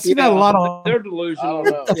 I think I see that a lot of. They're delusional.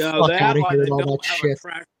 They act like they don't have a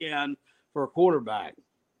trash can for a quarterback.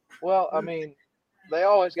 Well, I mean, they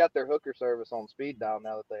always got their hooker service on speed dial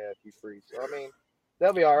now that they have you free. So I mean,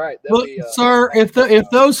 they'll be all right. Well, sir, if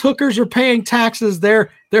those hookers are paying taxes, they're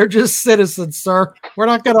just citizens, sir. We're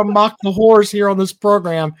not going to mock the whores here on this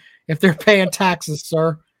program if they're paying taxes,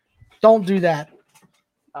 sir. Don't do that.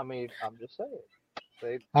 I mean, I'm just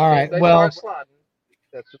saying. All right. They well, sliding,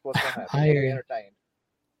 that's just what's going to happen. I hear you. Entertained.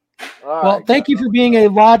 Well, thank you for being a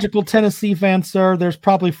logical Tennessee fan, sir. There's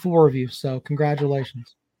probably 4 of you, so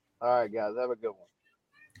congratulations. All right, guys. Have a good one.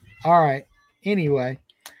 All right. Anyway,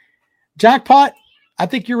 Jackpot, I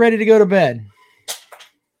think you're ready to go to bed.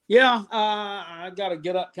 Yeah, I got to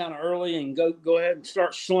get up kind of early and go ahead and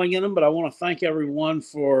start slinging them. But I want to thank everyone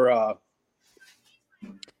for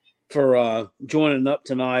joining up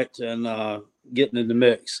tonight and getting in the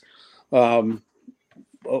mix. When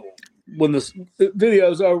this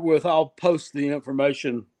video's over with, I'll post the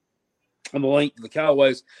information and the link to the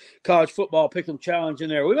Cowboys College Football Pick'em Challenge in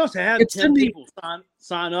there. We must have had 10 people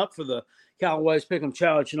sign up for the Cowboys Pick'em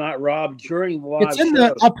Challenge tonight, Rob, during the live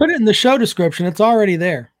show. I'll put it in the show description. It's already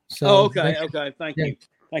there. So, okay. Thank you.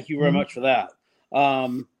 Thank you very much for that.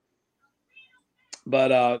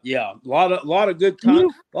 Yeah, a lot of good time,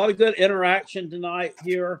 a lot of good interaction tonight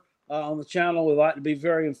here on the channel. We like to be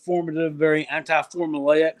very informative, very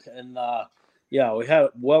anti-formulaic, and we had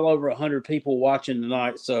well over 100 people watching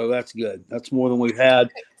tonight, so that's good. That's more than we've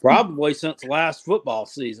had probably since last football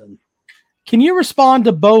season. Can you respond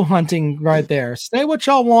to bow hunting right there? Say what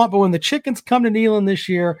y'all want, but when the chickens come to Neyland this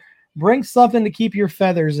year, bring something to keep your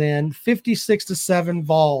feathers in. 56-7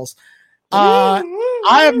 Vols. I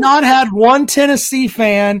have not had one Tennessee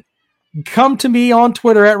fan come to me on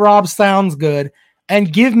Twitter at Rob Sounds Good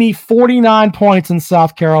and give me 49 points in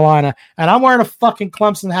South Carolina. And I'm wearing a fucking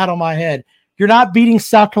Clemson hat on my head. You're not beating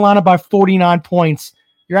South Carolina by 49 points.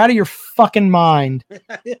 You're out of your fucking mind.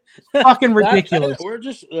 Fucking ridiculous. We're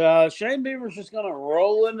just Shane Beaver's just gonna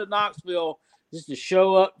roll into Knoxville just to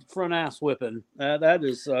show up for an ass whipping. That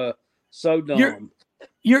is so dumb.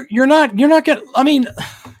 You're not gonna. I mean,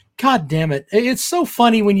 God damn it! It's so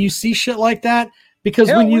funny when you see shit like that because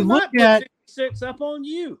when you look at 6 up on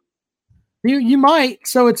you might.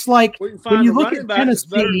 So it's like when you look at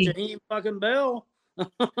Tennessee, Jaheim fucking Bell.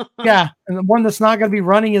 Yeah, and the one that's not going to be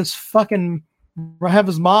running is fucking have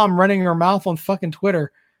his mom running her mouth on fucking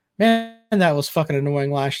Twitter. Man, that was fucking annoying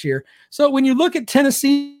last year. So when you look at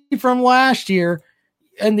Tennessee from last year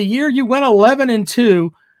and the year you went 11-2,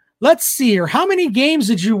 let's see here. How many games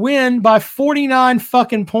did you win by 49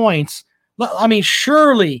 fucking points? I mean,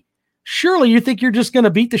 surely you think you're just going to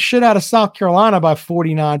beat the shit out of South Carolina by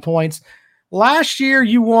 49 points. Last year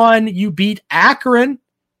you beat Akron.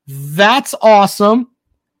 That's awesome.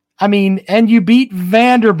 I mean, and you beat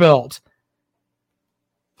Vanderbilt.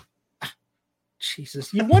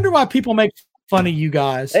 Jesus. You wonder why people make fun of you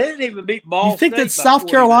guys. They didn't even beat Ball State. You think that South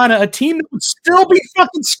Carolina, a team that would still be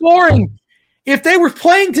fucking scoring. If they were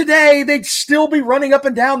playing today, they'd still be running up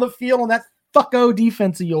and down the field on that fucko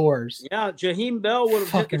defense of yours. Yeah, Jaheim Bell would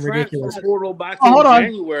have hit the transfer portal back in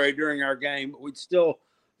January during our game, but we'd still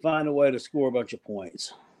find a way to score a bunch of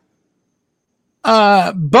points.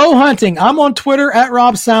 Bow hunting. I'm on Twitter at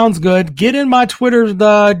Rob Sounds Good. Get in my Twitter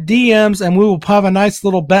DMs and we will have a nice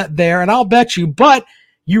little bet there. And I'll bet you, but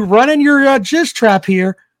you running your jizz trap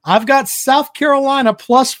here. I've got South Carolina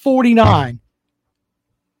plus 49.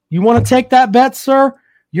 You want to take that bet, sir?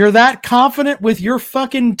 You're that confident with your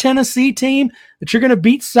fucking Tennessee team that you're going to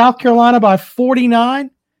beat South Carolina by 49?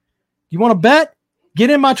 You want to bet? Get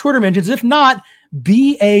in my Twitter mentions. If not,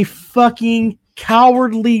 be a fucking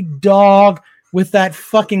cowardly dog with that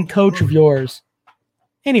fucking coach of yours.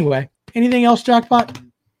 Anyway, anything else, Jackpot?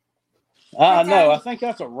 No, I think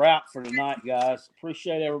that's a wrap for tonight, guys.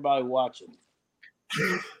 Appreciate everybody watching.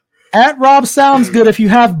 At Rob Sounds Good, if you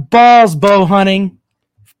have balls bow hunting,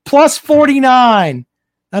 plus 49.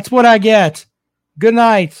 That's what I get. Good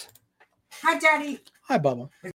night. Hi, Daddy. Hi, Bubba.